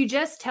 if you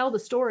just tell the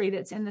story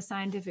that's in the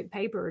scientific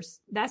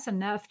papers, that's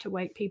enough to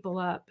wake people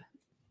up.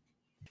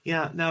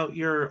 Yeah. Now,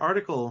 your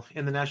article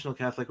in the National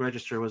Catholic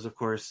Register was, of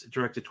course,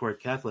 directed toward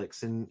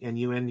Catholics, and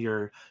you end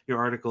your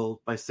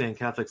article by saying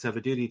Catholics have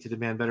a duty to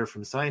demand better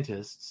from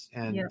scientists,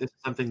 and this is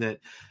something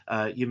that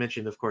you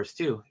mentioned, of course,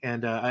 too.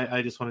 And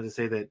I just wanted to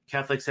say that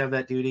Catholics have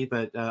that duty,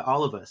 but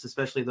all of us,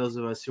 especially those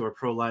of us who are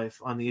pro-life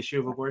on the issue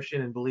of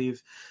abortion and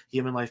believe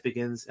human life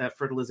begins at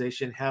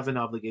fertilization, have an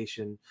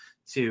obligation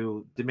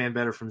to demand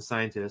better from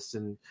scientists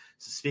and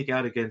speak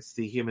out against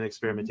the human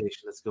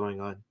experimentation that's going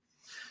on.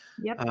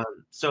 Yep.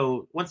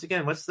 So once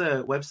again, what's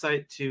the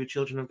website to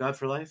Children of God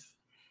for Life?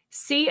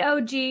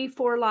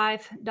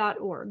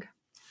 COG4life.org.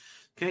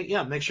 Okay.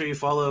 Yeah. Make sure you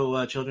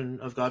follow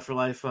Children of God for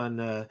Life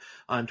on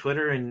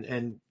Twitter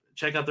and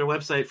check out their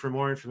website for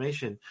more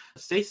information.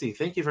 Stacy,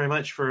 thank you very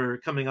much for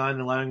coming on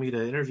and allowing me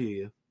to interview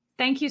you.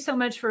 Thank you so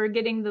much for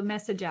getting the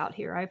message out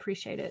here. I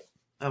appreciate it.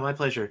 My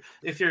pleasure.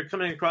 If you're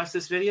coming across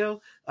this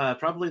video,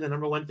 probably the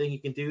number one thing you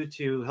can do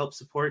to help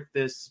support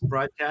this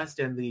broadcast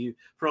and the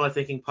Pro-Life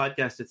Thinking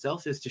podcast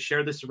itself is to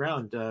share this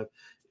around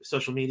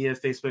social media,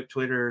 Facebook,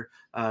 Twitter,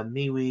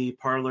 MeWe,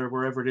 Parler,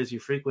 wherever it is you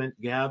frequent,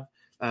 Gab.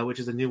 which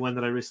is a new one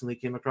that I recently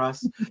came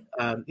across.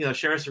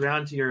 Share us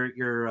around to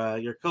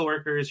your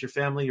coworkers, your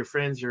family, your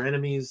friends, your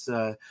enemies,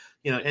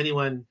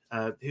 anyone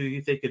who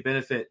you think could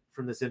benefit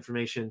from this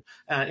information.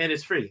 And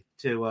it's free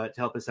to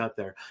help us out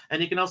there.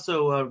 And you can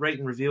also rate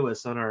and review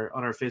us on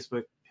our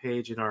Facebook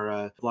page and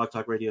our Blog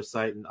Talk Radio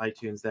site and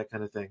iTunes, that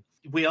kind of thing.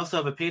 We also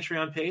have a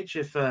Patreon page.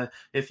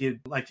 If you'd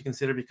like to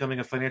consider becoming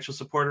a financial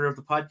supporter of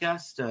the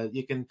podcast,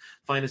 you can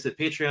find us at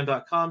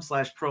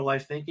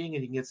patreon.com/prolifethinking,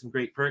 and you can get some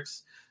great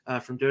perks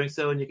from doing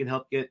so. And you can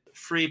help get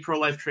free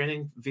pro-life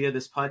training via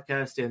this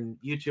podcast and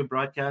YouTube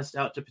broadcast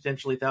out to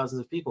potentially thousands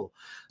of people.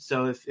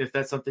 So if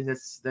that's something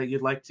that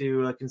you'd like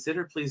to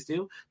consider, please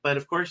do. But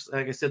of course,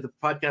 like I said, the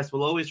podcast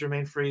will always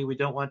remain free. We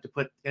don't want to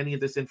put any of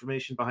this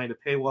information behind a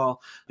paywall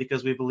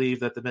because we believe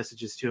that the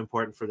message is too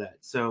important for that.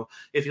 So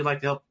if you'd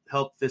like to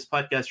help this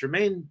podcast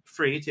remain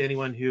free to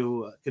anyone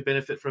who could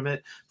benefit from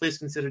it, please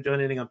consider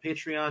donating on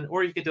Patreon,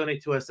 or you can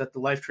donate to us at the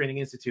Life Training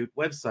Institute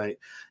website.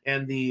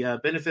 And the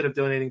benefit of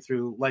donating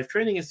through Life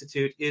Training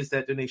Institute is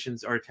that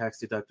donations are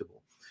tax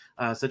deductible.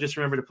 So just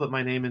remember to put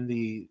my name in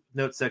the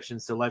notes section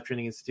so Life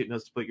Training Institute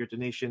knows to put your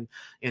donation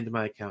into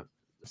my account.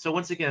 So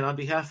once again, on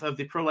behalf of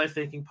the Pro-Life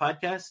Thinking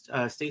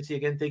podcast, Stacey,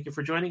 again, thank you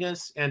for joining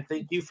us, and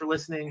thank you for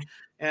listening,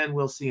 and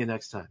we'll see you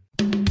next time.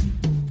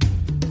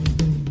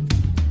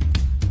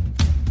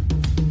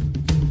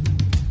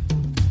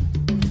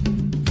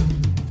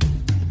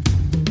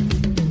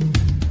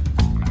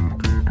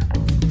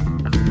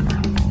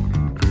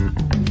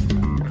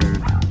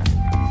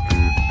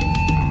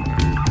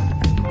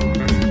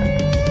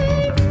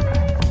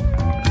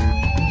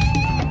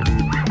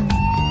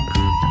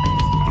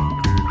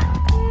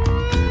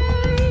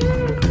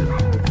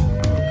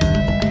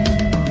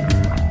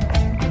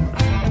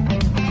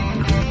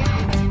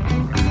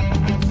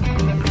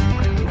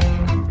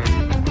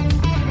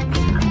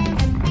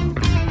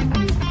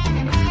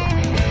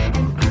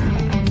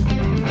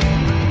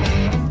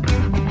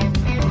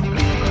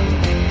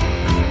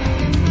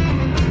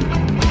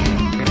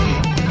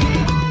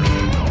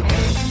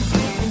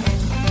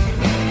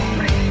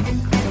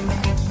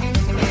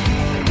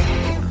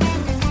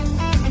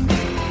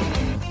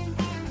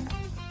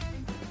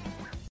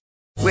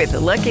 With the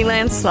Lucky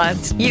Land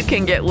Slots, you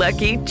can get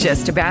lucky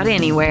just about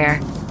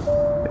anywhere.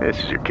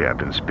 This is your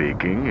captain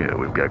speaking.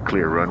 We've got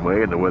clear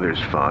runway and the weather's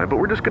fine, but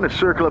we're just going to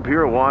circle up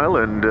here a while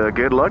and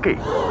get lucky.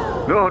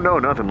 No,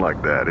 nothing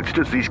like that. It's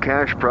just these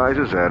cash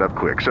prizes add up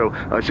quick. So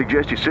I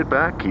suggest you sit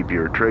back, keep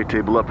your tray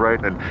table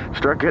upright, and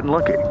start getting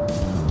lucky.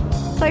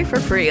 Play for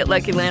free at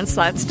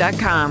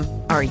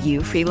LuckyLandSlots.com. Are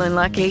you feeling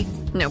lucky?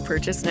 No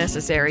purchase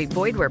necessary.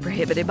 Void where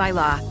prohibited by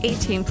law.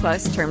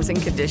 18+ terms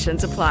and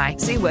conditions apply.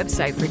 See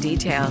website for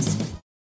details.